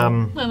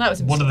 Well, that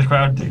was a What did the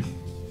crowd do?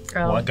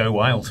 What, go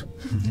wild.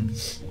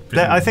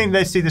 I think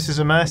they see this as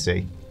a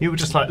mercy. You were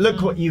just like,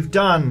 look what you've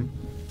done.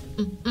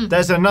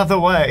 There's another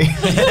way.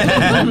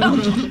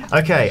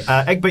 Okay,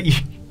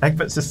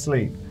 Egbert's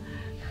asleep.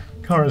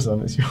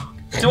 Corazon, it's your.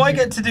 Do I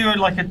get to do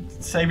like a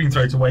saving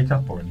throw to wake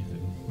up or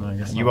anything? No, I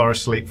guess You not. are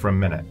asleep for a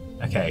minute.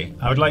 Okay,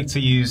 I would like to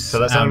use. So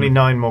that's only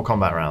 9 more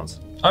combat rounds.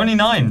 Only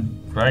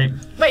 9. Great.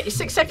 Wait,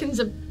 6 seconds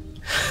of.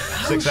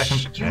 6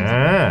 seconds.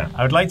 Yeah.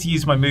 I would like to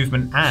use my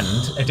movement and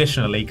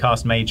additionally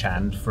cast Mage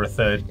Hand for a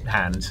third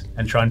hand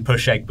and try and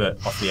push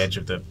Egbert off the edge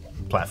of the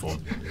platform.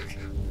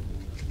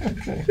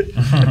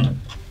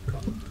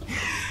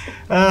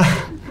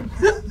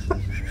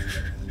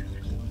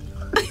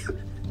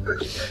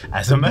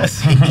 As a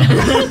mercy.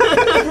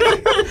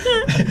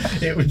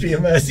 It would be a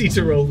mercy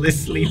to roll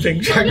this sleeping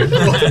dragon.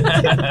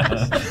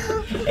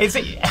 Is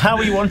it how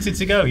he wanted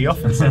to go? He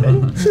often said it.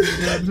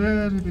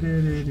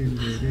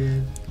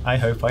 I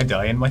hope I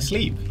die in my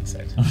sleep, he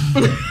said.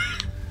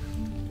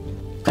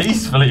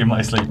 Peacefully in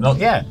my sleep, not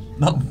Yeah.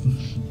 not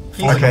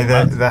Okay,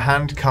 the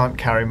hand can't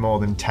carry more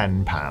than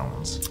 10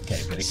 pounds.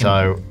 Okay, but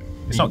So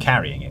it's not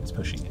carrying it; it's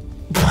pushing it.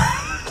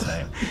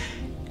 So,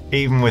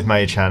 even with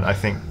Mage Hand, I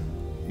think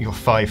you're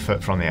 5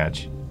 foot from the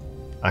edge.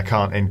 I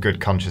can't, in good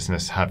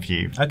consciousness, have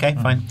you okay,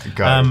 fine.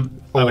 go I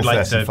all would like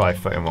to. 35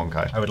 foot in one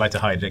go. I would like to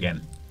hide it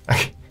again.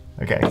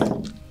 Okay.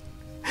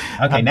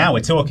 Okay, now we're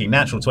talking.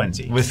 Natural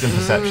 20. Wisdom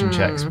perception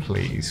checks,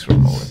 please,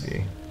 from all of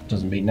you.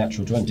 Doesn't beat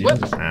natural 20, What?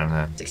 does it? I don't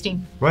know.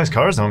 16. Where's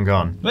Corazon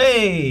gone?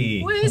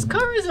 Hey! Where's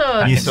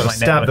Corazon? You Into sort of my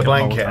stab the network of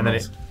blanket mole and then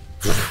it.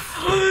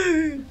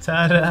 tunnels.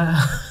 Ta-da!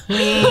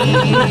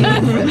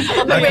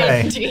 On the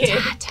Okay. wind, you hear.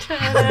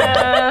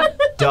 Ta-da.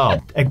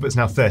 Dub. Egbert's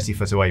now 30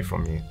 foot away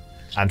from you,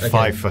 and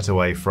 5 foot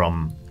away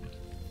from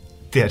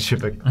the edge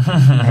of the.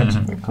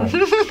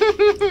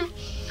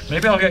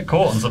 Maybe I'll get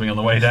caught on something on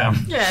the way down.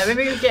 Yeah,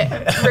 maybe we get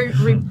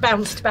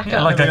bounced back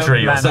up. like a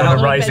tree or Land something. on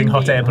a rising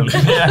hot air balloon.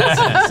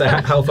 So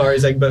how far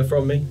is Egbert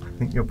from me? I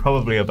think you're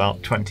probably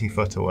about 20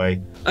 foot away.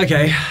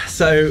 Okay,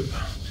 so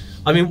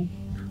I mean,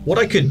 what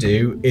I could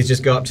do is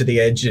just go up to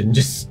the edge and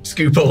just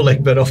scoop all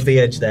Egbert off the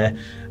edge there.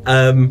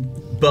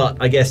 But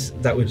I guess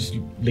that would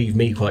leave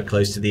me quite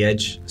close to the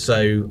edge.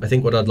 So I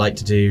think what I'd like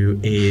to do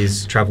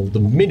is travel the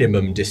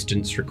minimum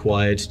distance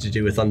required to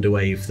do a thunder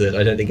wave that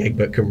I don't think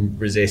Egbert can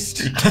resist.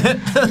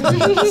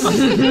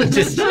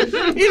 Just,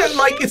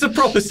 like it's a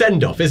proper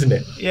send-off, isn't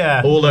it?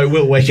 Yeah. Although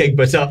we'll wake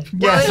Egbert up.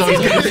 Yes, I was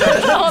going to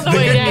say. On the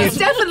way down. It's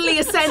definitely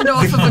a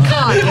send-off of a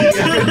kind.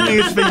 The good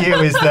news for you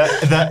is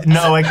that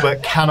no,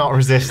 Egbert cannot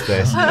resist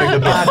this. The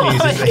bad news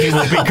is that he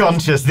will be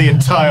conscious the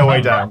entire way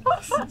down,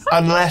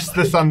 unless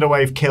the thunder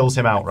wave kills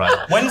him outright.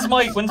 When's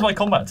my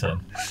combat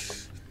turn?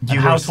 You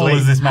How were tall asleep.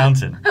 is this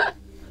mountain?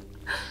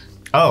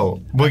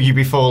 Oh, will you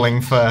be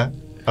falling for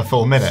a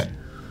full minute?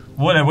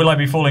 Will I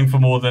be falling for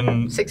more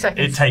than 6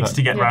 seconds. it takes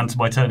to get round to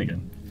my turn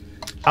again?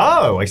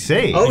 Oh, I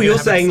see. Oh, you're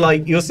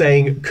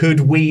saying, could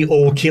we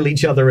all kill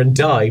each other and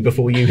die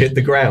before you hit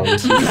the ground?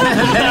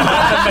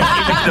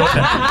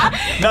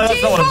 No,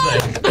 that's not what I'm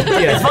saying.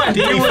 Yeah. It's fine.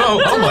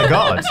 Oh my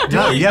God!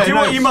 No, yeah, do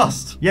no. what you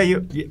must. Yeah,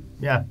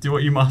 yeah. Do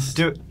what you must.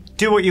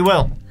 Do what you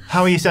will.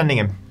 How are you sending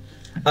him?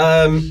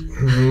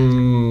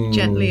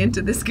 Gently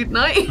into this good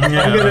night.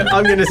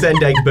 I'm gonna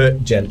send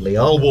Egbert gently.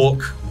 I'll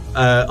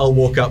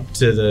walk up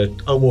to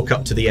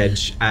the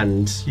edge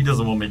and. He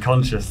doesn't want me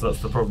conscious. That's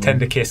the problem.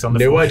 Tender kiss on the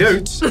No, I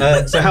forehead.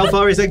 don't. So how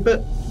far is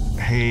Egbert?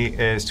 He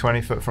is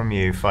 20 foot from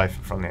you, 5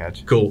 foot from the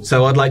edge. Cool.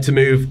 So I'd like to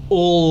move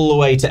all the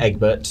way to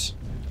Egbert,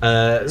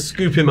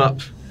 scoop him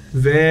up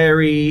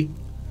very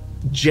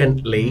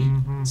gently,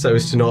 so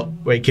as to not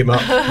wake him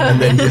up,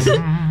 and then just.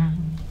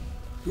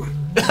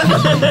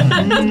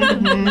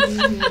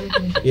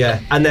 Yeah,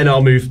 and then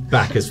I'll move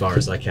back as far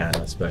as I can,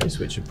 I suppose,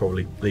 which would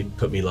probably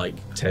put me like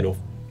 10 or.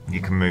 You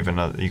can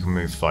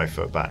move 5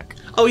 foot back.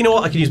 Oh, you know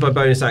what? I can use my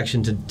bonus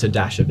action to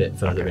dash a bit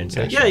further Okay,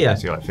 into. sure. Yeah.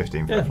 So you're like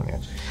 15 foot Yeah. from the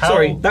edge.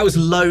 Sorry, that was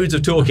loads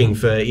of talking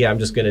for. Yeah, I'm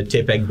just going to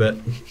tip Egbert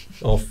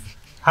off.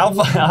 How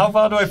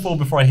far do I fall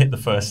before I hit the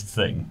first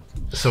thing?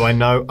 So I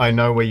know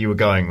where you were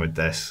going with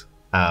this,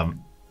 and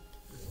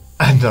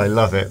I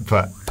love it,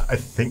 but I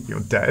think you're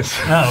dead.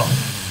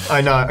 Oh. I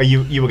know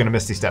you were going to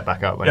misty step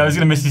back up. Yeah, I was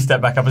going to misty step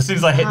back up. As soon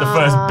as I hit the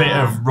first bit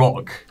of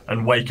rock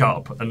and wake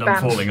up and I'm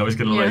Bam. falling, I was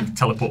going to Yeah.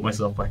 teleport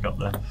myself back up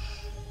there.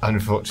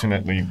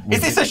 Unfortunately, Is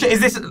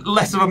this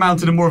less of a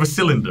mountain and more of a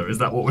cylinder? Is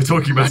that what we're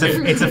talking about?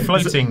 It's a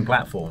floating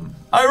platform.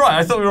 Oh right,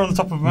 I thought we were on the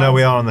top of a mountain. no,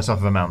 we are on the top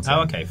of a mountain.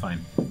 Oh, okay, fine.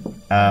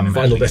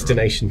 Final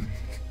destination.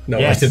 No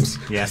Yes. items.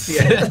 Yes.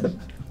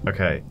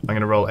 Okay, I'm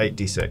going to roll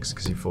 8d6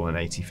 because you've fallen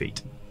 80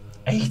 feet.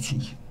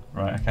 80.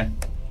 Right. Okay.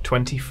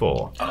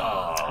 24.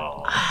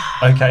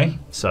 Okay.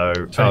 So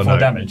 24 no.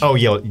 damage. Oh,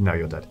 you're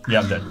dead. Yeah,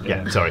 I'm dead.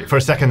 Yeah, sorry. For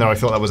a second there, I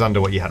thought that was under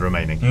what you had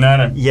remaining.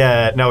 No.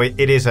 Yeah, no, it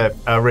is a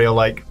real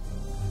like.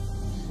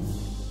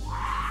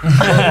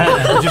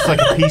 Just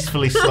like a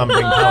peacefully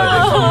slumbering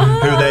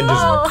paladin who then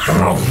just.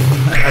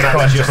 And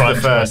that's just the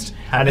first.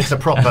 And it's a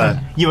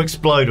proper. You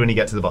explode when you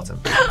get to the bottom.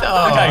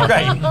 Okay,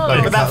 great.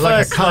 Like, But that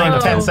like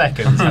first 10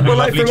 seconds, have a Well,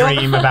 like, lovely from our-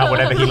 dream about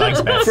whatever he likes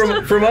best.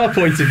 From our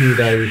point of view,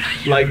 though,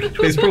 like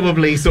there's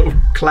probably sort of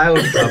cloud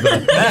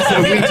cover,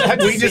 so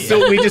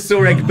we just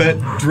saw Egbert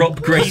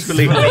drop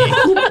gracefully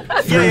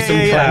through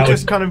some cloud.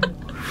 Just kind of.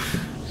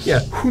 Yeah.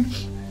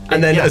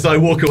 And then as I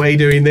walk away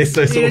doing this,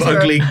 a sort of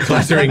ugly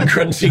clattering,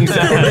 crunching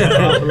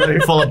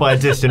sound. Followed by a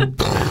distant.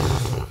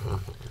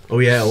 Oh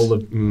yeah, all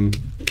the.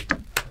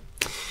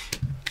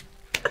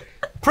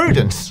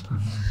 Prudence.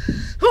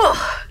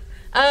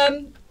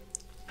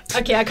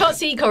 Okay, I can't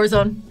see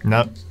Corazon.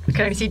 No. I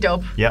can only see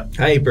Dob. Yep.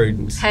 Hey,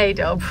 Prudence. Hey,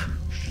 Dob.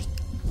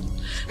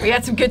 We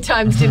had some good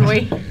times, didn't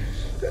we?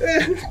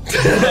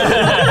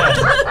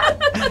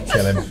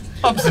 Kill him.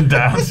 Ups and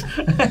downs.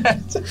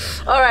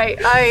 All right,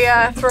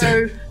 I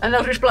throw an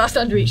Eldritch Blast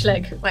under each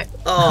leg. Like,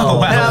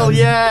 Oh, hell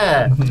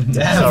yeah!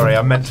 Sorry,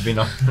 I'm meant to be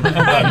not.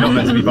 I'm not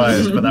meant to be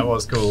biased, but that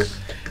was cool.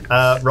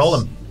 Roll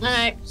them. all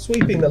right.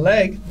 Sweeping the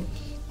leg.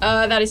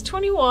 That is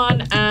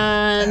 21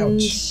 and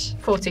Ouch.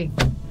 14.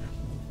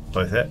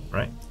 Both hit,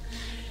 right?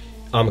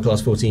 Armor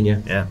class 14, yeah.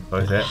 Yeah,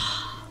 both hit.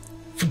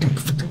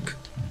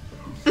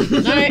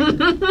 Alright.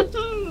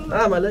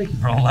 Ah, my leg.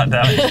 Roll that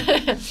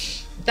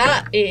damage.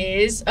 That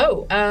is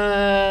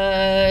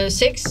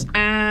 6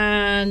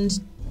 and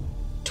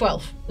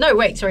 12. No,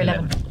 wait, sorry,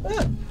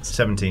 11.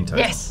 17 total.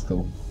 Yes.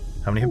 Cool.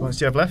 How many hit points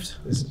do you have left?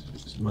 This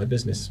is my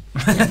business.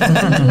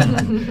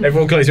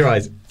 Everyone close your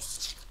eyes.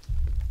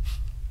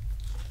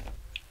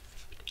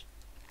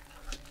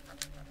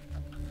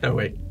 Oh,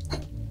 wait.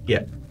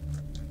 Yeah.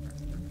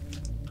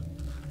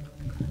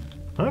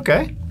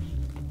 Okay.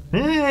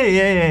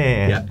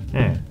 Yeah.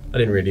 I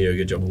didn't really do a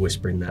good job of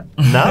whispering that.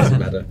 No. Doesn't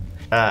matter.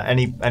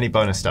 Any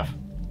bonus stuff?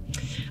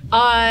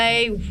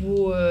 I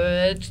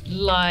would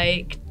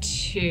like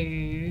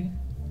to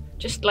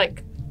just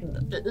like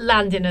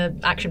land in an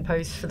action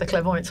pose for the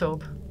clairvoyance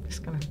orb.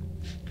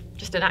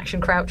 Just an action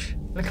crouch,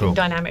 looking Cool.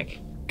 dynamic.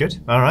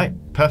 Good. All right.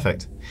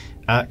 Perfect.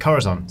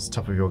 Corazon, it's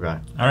top of your go.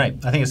 All right,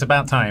 I think it's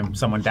about time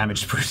someone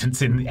damaged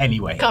Prudence in any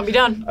way. Can't be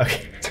done.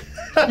 Okay.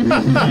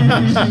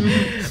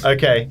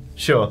 Okay,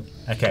 sure.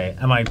 Okay,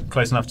 am I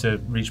close enough to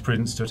reach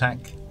Prudence to attack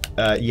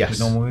Yes. with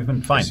normal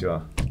movement? Fine. Yes, you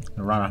are.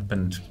 I'll run up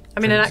and...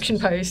 I'm in an action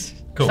pose.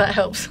 Cool. If that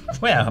helps.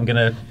 Well, yeah, I'm going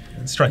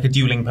to strike a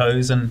dueling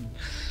pose and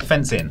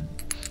fence in.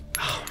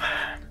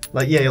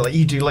 Like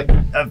you do like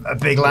a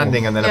big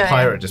landing and then Yeah, a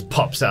pirate just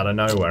pops out of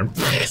nowhere. And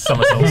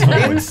Somersaults in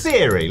forward.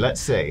 theory, let's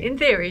see. In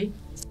theory,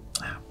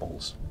 Ah,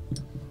 balls.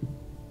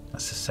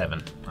 That's a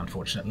 7,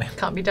 unfortunately.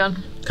 can't be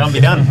done. Can't be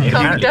done. It Can't be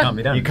apparently done. can't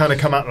be done. You kind of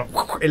come out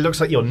and it looks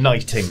like you're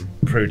knighting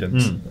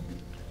Prudence.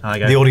 I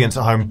go, The audience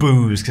at home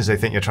boos because they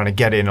think you're trying to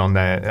get in on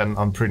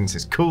on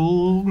Prudence's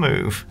cool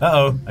move.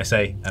 uh-oh, I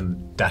say,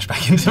 and dash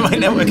back into my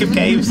network of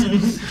caves.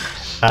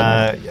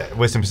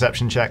 Wisdom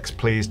perception checks,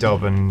 please,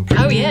 Dob and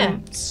Oh yeah.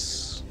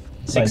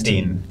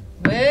 16.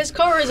 Where's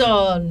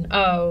Corazon?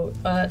 Oh,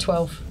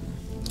 12.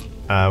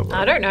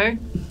 I don't know.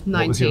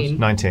 What was yours? 19.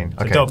 19.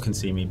 So Okay. Dob can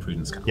see me,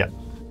 Prudence can't. Yeah.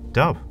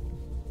 Dob.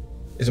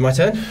 Is it my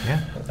turn?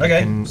 Yeah.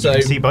 Okay, You so-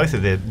 can see both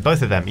of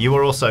them. You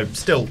were also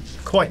still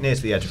quite near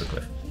to the edge of a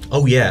cliff.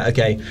 Oh, yeah,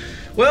 okay.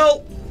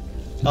 Well,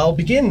 I'll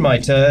begin my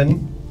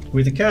turn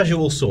with a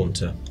casual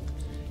saunter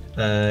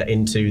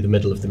into the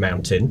middle of the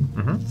mountain.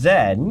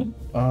 Then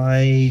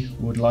I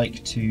would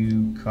like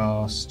to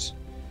cast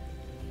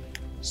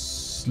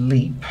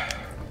Sleep,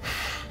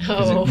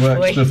 because Oh it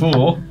worked boy.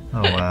 before.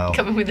 Oh wow.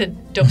 Coming with a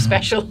dub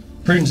special.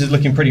 Prudence is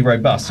looking pretty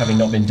robust, having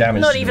not been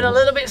damaged. Not at even a all.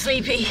 little bit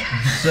sleepy.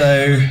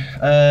 So,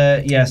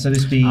 yeah, so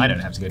this be... I don't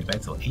have to go to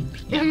bed till 8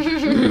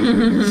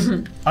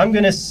 p.m. I'm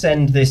going to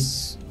send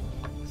this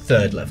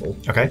third level,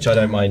 Okay. which I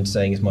don't mind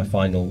saying is my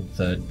final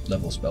third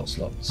level spell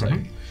slot. So,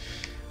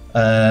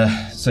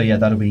 so yeah,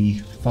 that'll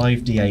be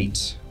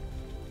 5d8,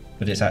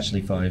 but it's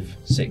actually 5,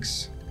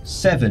 6,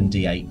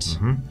 7d8,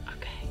 Okay.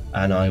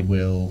 and I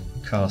will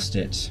cast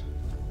it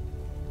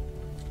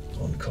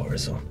on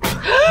Corazon.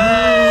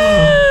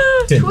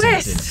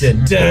 Twist.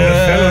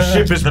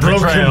 Fellowship is The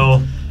broken. betrayal.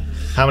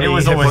 How many It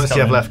was hit always points do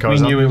you have coming. left, We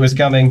Corazon? knew it was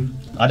coming.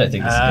 I don't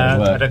think this is going to I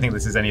work. don't think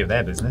this is any of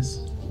their business.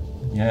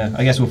 Yeah,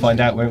 I guess we'll find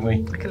out, won't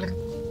we? I can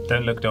look.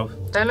 Don't look, Dob.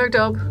 Don't look,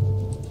 dub.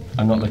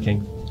 I'm not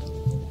looking.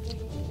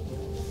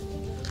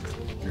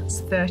 That's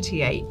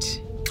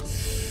 38.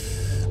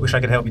 Wish I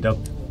could help you,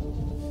 Dob.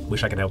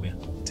 Wish I could help you.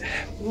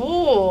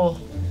 Ooh.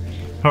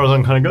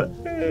 Corazon kind of go.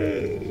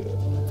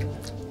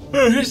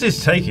 Oh, this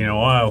is taking a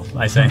while,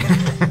 I say.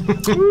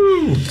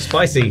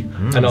 Spicy.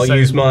 And I'll So-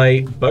 use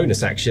my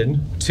bonus action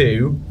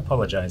to...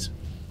 Apologise.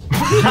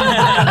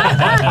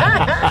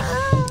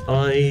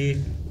 I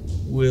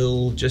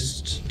will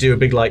just do a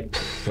big, like,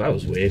 that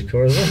was weird,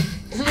 Corazon.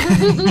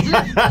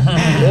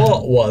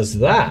 What was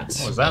that?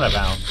 What was that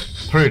about?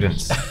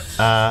 Prudence.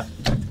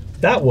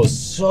 That was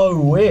so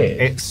weird.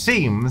 It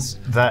seems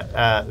that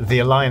the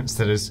alliance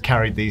that has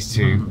carried these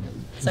two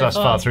thus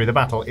far through the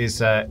battle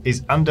is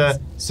under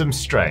some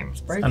strain.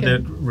 Broken. Under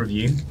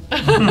review.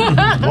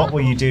 What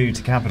will you do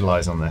to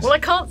capitalise on this? Well, I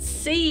can't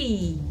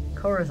see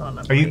Corazon.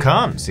 I Oh, you believe.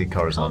 can't see I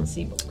Corazon. can't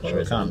see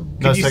Corazon.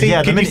 No, Could you so see,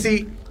 yeah, the could you minute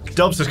see,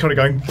 Dobbs is kind of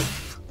going.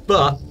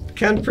 but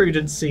can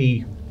Prudence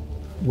see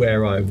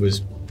where I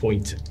was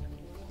pointing?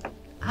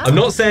 I'm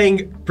not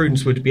saying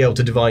Prudence would be able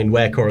to divine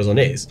where Corazon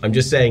is. I'm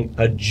just saying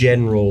a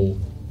general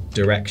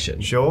direction.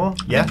 Sure.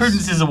 Yeah, Yes.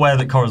 Prudence is aware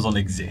that Corazon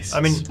exists.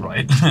 I mean-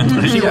 right?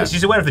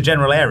 She's aware of the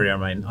general area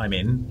I'm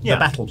in, Yeah. the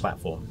battle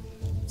platform.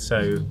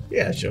 So,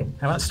 Yeah, sure.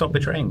 how about stop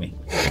betraying me?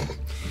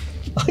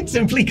 I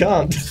simply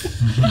can't.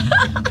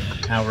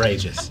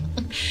 Outrageous.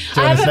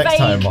 Join I us have a next vague-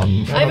 time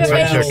on I have a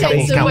vague Oxventure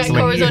sense of where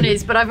Counselling. Corazon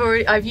is, but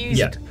I've used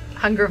Yeah.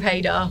 Hunger of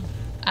Hadar,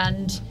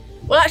 and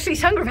well, actually,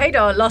 Hunger of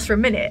Hadar lasts for a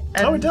minute.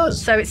 And Oh, it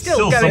does. So it's still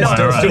Still going on.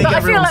 somewhere around. But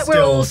I feel like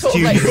we're all sort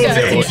of like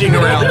Hooting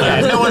around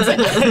there. No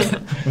one's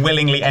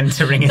willingly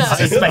entering into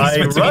space I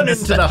between run the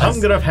into the stars.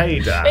 hunger of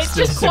Hadar. It's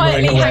just simmering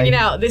quietly away. hanging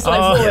out, this like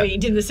Oh, yeah.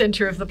 void in the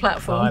centre of the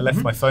platform. I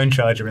left my phone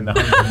charger in the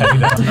Hunger of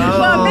Hadar.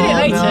 well, a minute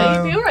later, no.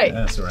 you'll be all right.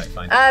 That's all right,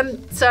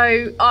 fine.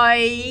 So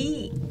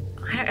I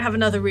don't have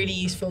another really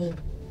useful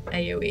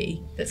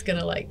AoE that's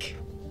gonna like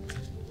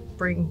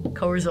bring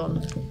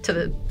Corazon to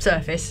the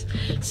surface.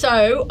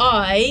 So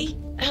I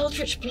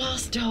Eldritch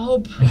Blast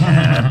Dob.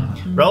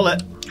 Roll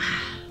it.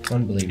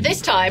 Unbelievable.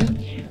 This time,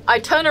 I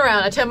turn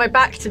around, I turn my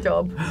back to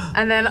Dob,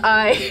 and then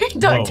I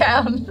duck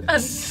down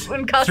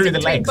and cast Through it the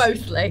between legs.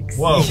 both legs.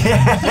 Whoa. Upside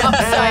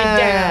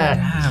down.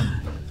 Damn.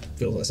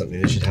 I feel like something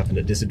that should happen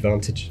at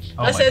disadvantage.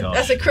 Oh my gosh.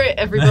 That's a crit,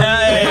 everybody.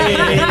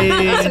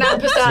 Hey! That's an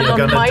ampersand You're on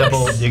gonna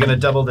mics. you're gonna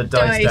double the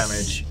dice Dice.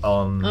 damage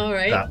on All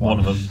right. that One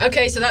one. of them.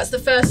 Okay, so that's the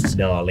first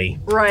Gnarly.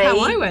 ray. How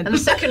I went. And the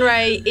second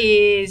ray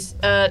is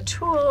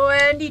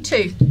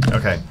 22.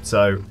 Okay,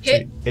 so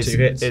Hit. it's 2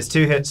 hits. It's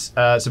 2 hits.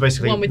 So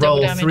basically, One with double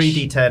roll damage.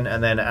 3d10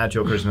 and then add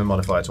your charisma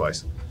modifier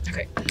twice.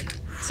 Okay.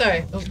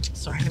 So,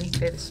 sorry, let me do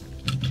this.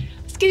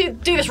 Let's do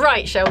this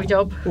right, shall we,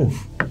 Dob? Ooh.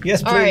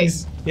 Yes, All right.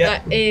 please. Yeah.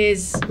 That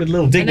is With a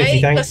little an dignity,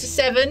 8 plus thanks. a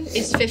 7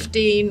 is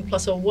 15,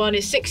 plus a 1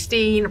 is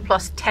 16,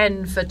 plus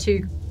 10 for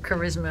 2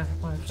 charisma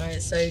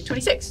modifiers, so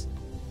 26.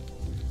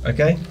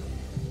 Okay.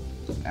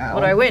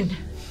 What do I win?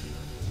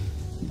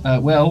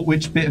 Well,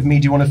 which bit of me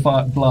do you want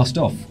to blast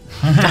off?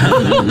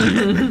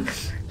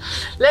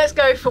 Let's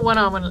go for one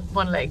arm and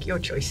one leg, your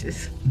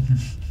choices.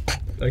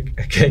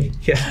 Okay,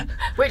 yeah.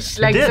 Which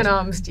legs did. and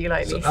arms do you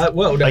like least?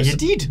 Well, no, Oh, you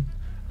did.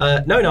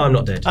 no, I'm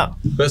not dead. Oh.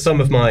 But some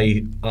of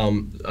my,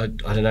 I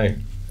don't know.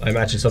 I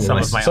imagine some of my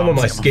arms my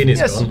come skin is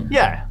Yes. gone.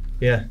 Yeah.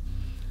 Yeah.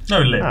 No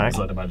limbs, Alright.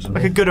 I'd imagine.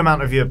 Like a good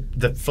amount of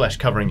the flesh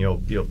covering your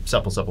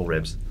supple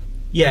ribs.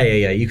 Yeah.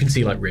 You can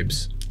see like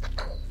ribs.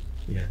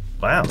 Yeah.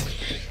 Wow.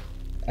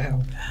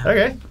 Ow.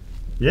 Okay.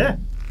 Yeah.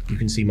 You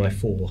can see my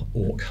 4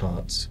 orc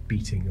hearts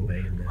beating away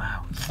in there.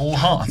 Wow. 4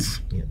 hearts.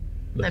 Yeah.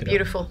 They're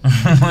beautiful.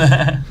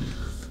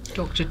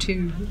 Doctor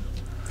 2.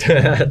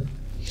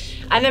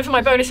 And then for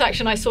my bonus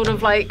action, I sort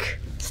of like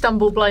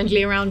stumble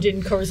blindly around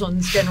in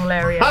Corazon's general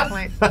area,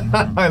 like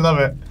I love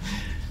it.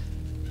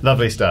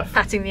 Lovely stuff.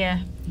 patting the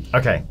air.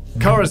 Okay.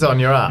 Corazon,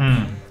 you're up.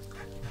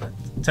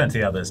 Turn to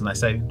the others and I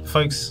say,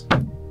 folks,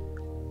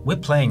 we're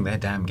playing their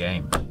damn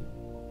game.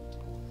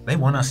 They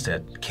want us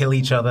to kill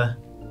each other.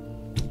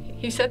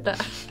 Who said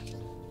that?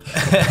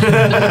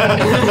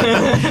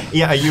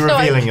 Yeah, are you No,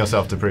 I- revealing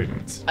yourself to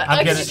Prudence? I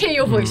can gonna- just hear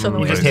your voice on the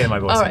You wind. just hear my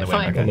voice All on right, the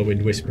wind. fine. On the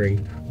wind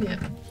whispering. Yeah.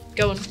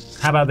 Go on.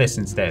 How about this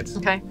instead?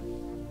 Okay.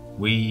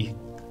 We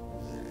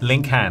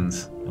link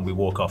hands and we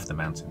walk off the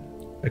mountain.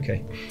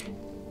 Okay.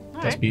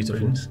 All That's right.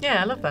 beautiful.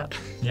 Yeah, I love that.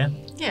 Yeah?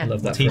 Yeah. I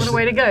love that. Teach- What a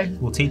way to go.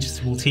 We'll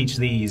teach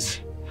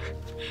these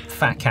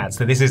fat cats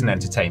that this isn't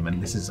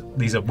entertainment.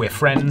 We're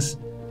friends.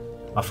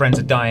 Our friends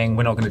are dying.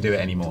 We're not going to do it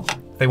anymore.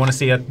 If they want to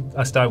see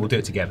us die, we'll do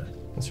it together.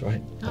 That's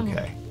right.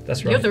 Okay.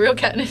 That's right. You're the real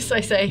Katniss,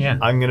 I say. Yeah.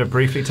 I'm going to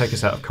briefly take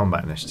us out of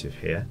combat initiative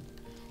here.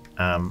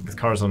 With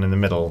Corazon in the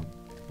middle,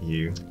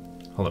 you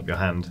hold up your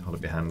hand,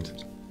 and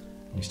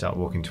you start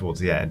walking towards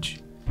the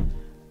edge.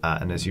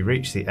 And as you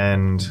reach the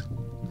end,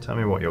 tell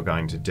me what you're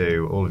going to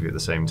do, all of you at the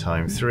same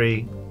time.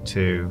 3,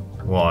 2,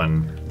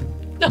 1.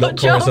 Knock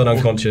Corazon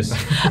unconscious.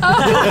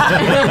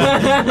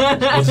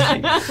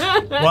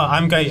 Well,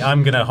 I'm going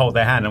to hold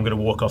their hand. I'm going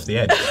to walk off the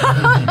edge,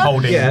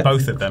 holding Yeah.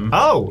 both of them.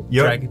 Oh,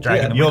 you're,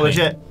 Dragging them you're with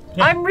me. legit.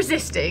 I'm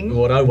resisting.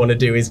 What I want to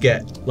do is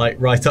get like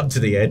right up to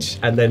the edge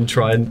and then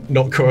try and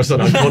knock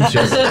Corazon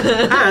unconscious.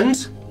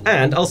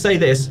 and I'll say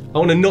this: I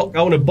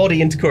want to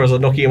body into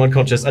Corazon, knocking him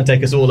unconscious, and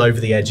take us all over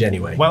the edge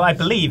anyway. Well, I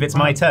believe it's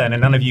my turn,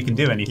 and none of you can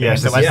do anything.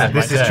 Yes, until I yeah, said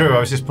my this is turn. true. I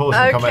was just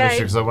pausing combat Okay.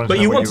 initiative because I wanted But to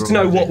know you what wanted to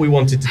know were what we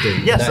wanted to do.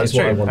 Yes, That that's is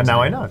what I true. wanted And to now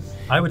do. I know.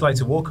 I would like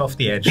to walk off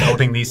the edge,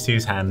 holding these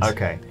two's hands.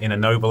 Okay. In a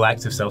noble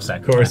act of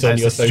self-sacrifice. Corazon, It's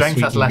you're a so strength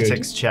sweet and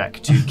athletics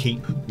check to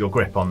keep your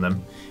grip on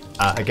them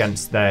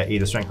against their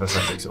either strength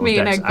athletics or Me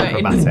and dex Egbert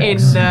in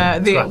acrobatics.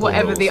 the Grapple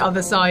whatever rules. the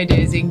other side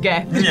is in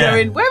Geth. Yeah.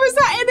 Going, where was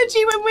that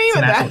energy when we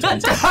were Natural there?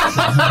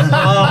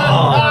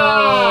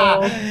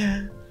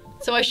 20.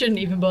 So I shouldn't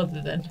even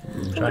bother then.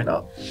 Try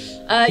not. You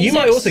said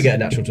might it's- also get a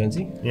natural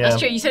 20. Yeah. That's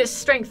true. You said it's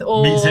strength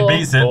or.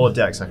 Beats it. Or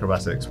dex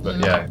acrobatics, but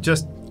yeah,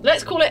 just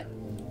Let's call it.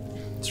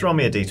 roll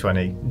me a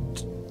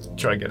d20.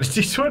 Try and get a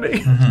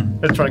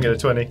d20. Let's try and get a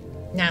 20.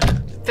 Nah.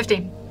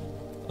 15.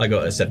 I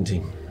got a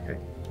 17.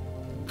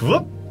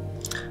 Whoop.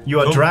 You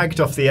are Cool. dragged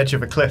off the edge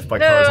of a cliff by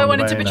No, Corazon I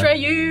wanted to the betray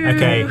you.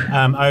 Okay,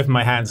 I open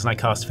my hands and I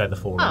cast Feather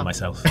Fall Oh. on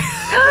myself.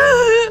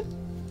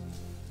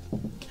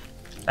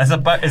 Is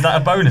that a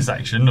bonus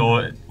action,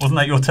 or wasn't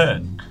that your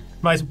turn?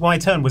 My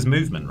turn was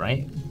movement,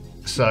 right?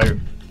 So,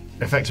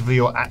 effectively,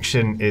 your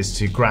action is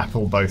to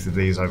grapple both of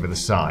these over the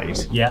side.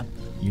 Yeah.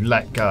 You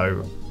let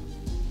go,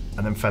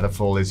 and then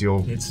Featherfall is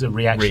your It's a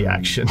reaction.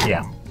 reaction.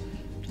 Yeah.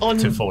 On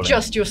To falling.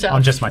 just yourself.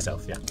 On just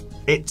myself, yeah.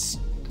 It's,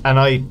 and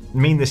I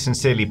mean this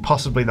sincerely,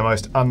 possibly the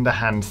most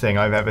underhand thing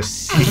I've ever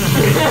seen.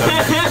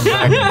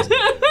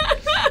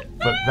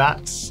 But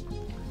that's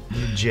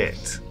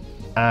legit.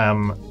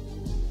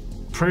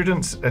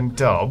 Prudence and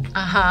Dob,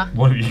 Uh-huh.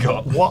 What have you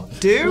got? what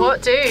do?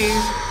 What do?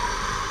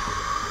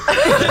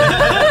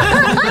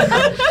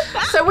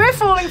 So we're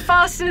falling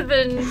faster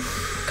than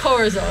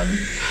Corazon.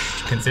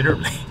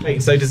 Considerably.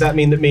 Wait, so does that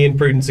mean that me and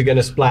Prudence are going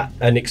to splat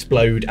and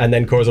explode, and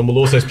then Corazon will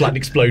also splat and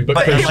explode, but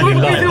crucially in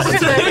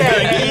life?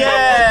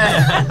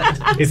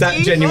 Yeah. Is that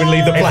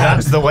genuinely the If plan?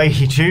 that's the way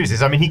he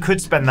chooses. I mean, he could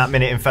spend that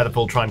minute in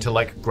Featherfall trying to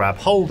like grab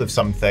hold of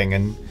something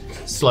and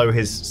slow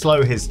his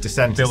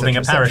descent. Building a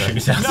etc., parachute.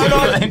 etc.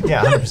 No.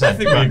 Yeah, 100%. I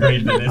think we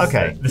agreed that this,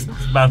 Okay. this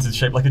mountain's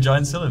shaped like a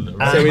giant cylinder.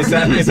 Right? So is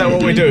that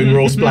what we're doing? We're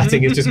all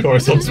splatting. It's just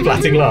Coruscant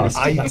splatting last.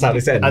 That's how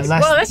this ends.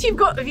 Unless Well, unless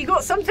have you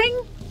got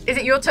something? Is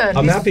it your turn?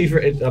 I'm happy for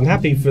it. I'm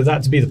happy for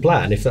that to be the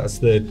plan. If that's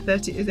the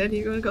 30. Has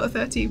anyone got a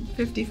 50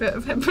 foot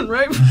of hempen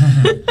rope?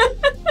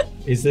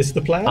 is this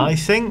the plan? I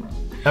think,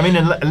 I mean,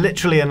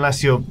 literally,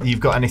 unless you've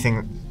got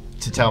anything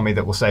to tell me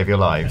that will save your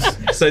lives.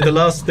 So the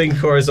last thing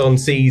Corazon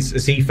sees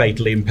as he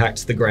fatally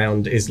impacts the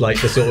ground is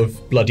like the sort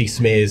of bloody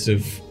smears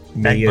of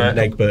me and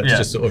Egbert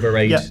just sort of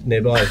arrayed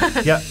nearby.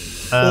 Yeah.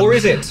 Or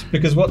is it?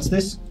 Because what's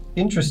this?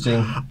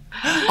 Interesting.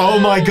 Oh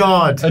my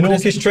God! An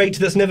orcish trait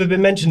that's never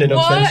been mentioned in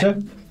What?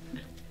 Oxventure.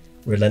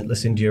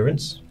 Relentless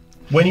endurance.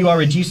 When you are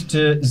reduced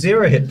to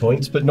 0 hit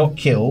points but not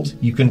killed,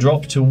 you can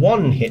drop to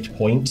 1 hit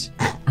point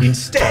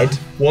instead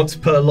once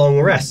per long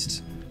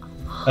rest.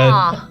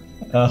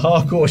 A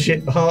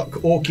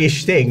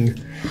orcish thing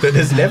that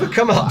has never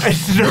come up.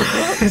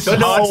 It's Some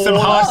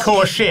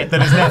hardcore shit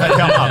that has never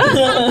come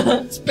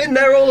up. It's been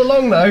there all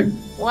along though.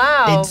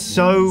 Wow. It's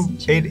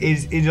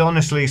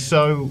honestly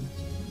so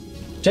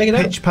Check it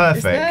out. pitch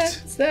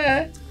perfect. It's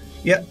there.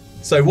 Yeah.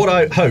 So what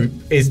I hope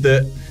is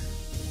that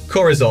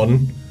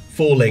Corazon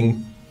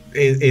falling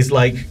is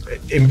like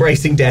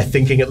embracing death,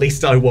 thinking at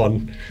least I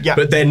won. Yeah.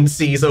 But then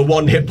sees a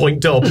 1 hit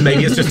point dob.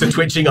 Maybe it's just a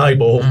twitching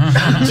eyeball.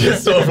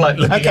 Just sort of like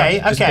looking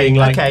up, just being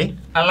like,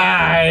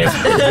 alive.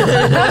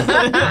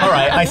 All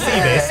right, I see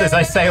this as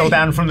I sail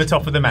down from the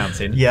top of the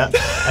mountain. Yeah.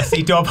 I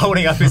see Dob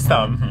holding up his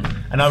thumb,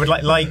 and I would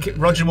like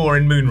Roger Moore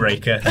in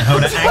Moonraker. I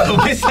want to angle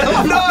his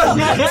thumb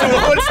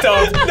towards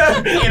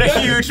Dob in a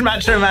huge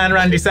Macho Man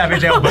Randy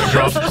Savage elbow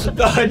drop.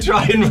 I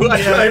try and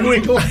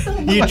wiggle.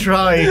 You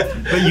try,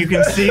 but you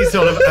can see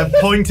sort of a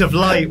point of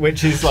light,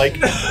 which is like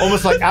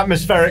almost like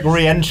atmospheric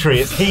re-entry.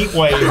 It's heat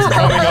waves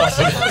coming off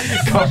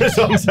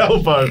Corazon's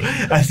elbow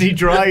as he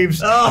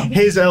drives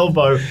his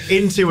elbow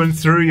into and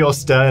through your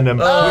sternum,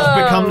 which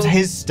becomes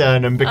his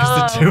sternum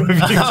because the two of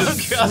you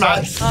just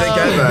smashed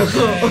together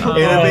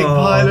in a big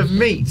pile of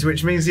meat,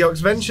 which means the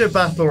Oxventure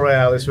Battle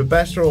Royale is, for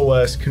better or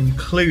worse,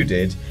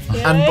 concluded.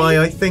 And by,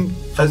 I think,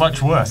 For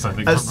much worse, I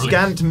think. by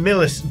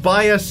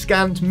a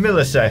scant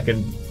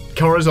millisecond,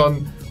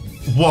 Corazon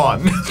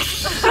won.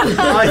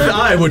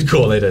 I would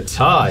call it a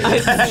tie.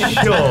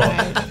 Sure.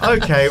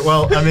 Okay,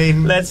 well, I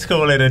mean, Let's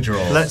call it a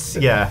draw. let's see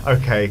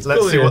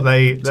what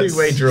they...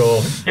 Two-way draw.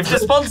 If the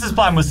sponsor's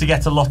plan was to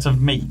get a lot lot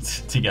of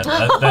meat together,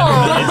 then it's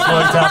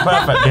worked out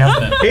perfectly,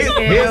 hasn't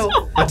it?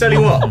 I tell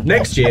you what,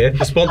 next year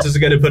the sponsors are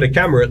going to put a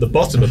camera at the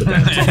bottom of the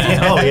mountain.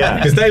 Oh, yeah.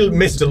 Because they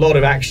missed a lot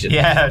of action.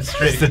 Yeah, it's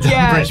true. It's the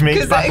Yeah, Bridge Meets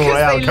 'cause Battle they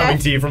Royale coming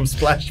left- to you from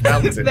Splash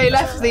Mountain. They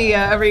left the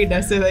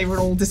arena, so they were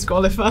all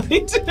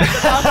disqualified.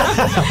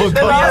 Oh,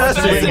 God, yeah, last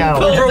swing out.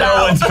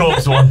 No one's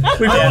corpse one.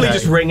 We probably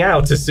just ring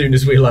out as soon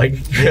as we like.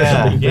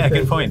 Yeah,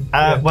 good point.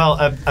 Well,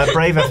 a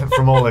brave effort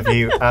from all of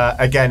you.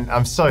 Again,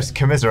 I'm so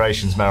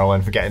commiserations,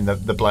 Marilyn, for getting the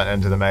blunt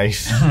end of the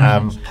mace.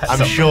 I'm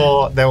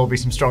sure there will be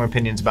some strong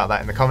opinions about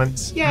that in the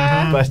comments.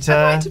 Yeah, But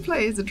I'd like to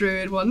play as a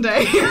druid one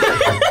day.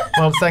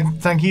 well,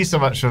 thank you so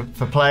much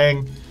for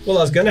playing. Well,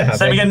 I was going to have.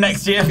 Same again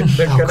next year.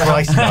 Oh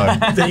Christ,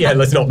 no! Yeah,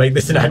 let's not make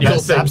this an annual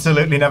Let's thing.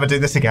 absolutely never do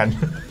this again.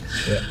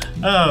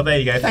 Oh, there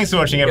you go. Thanks for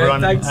watching, everyone.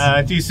 thanks.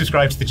 Do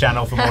subscribe to the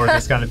channel for more of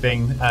this kind of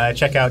thing.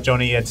 Check out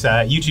Johnny at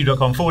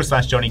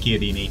youtube.com/Johnny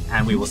Chiodini,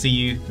 and we will see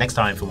you next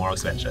time for more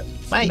Oxventure.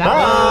 Bye.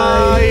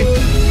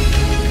 Bye.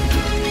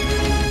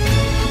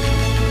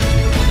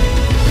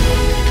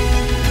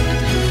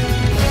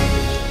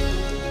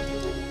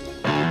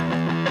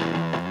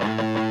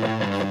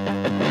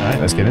 All right,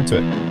 let's get into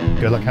it.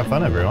 Good luck, have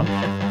fun, everyone.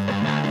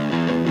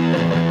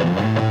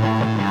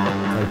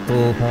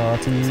 Total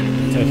party.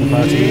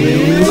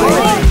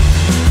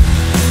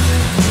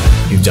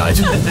 You died.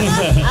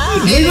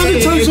 We're on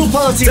a total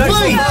party.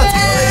 Wait.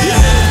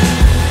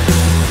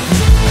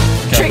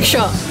 Trick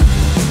shot.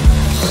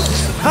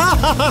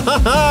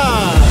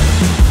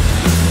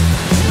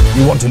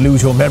 You want to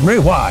lose your memory?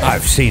 Why?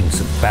 I've seen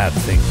some bad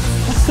things.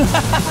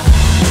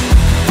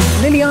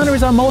 Liliana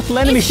is our mortal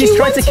enemy. She's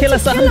tried to kill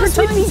us 100 times.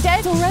 We'd be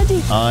dead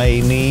already.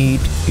 I need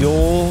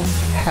your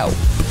help.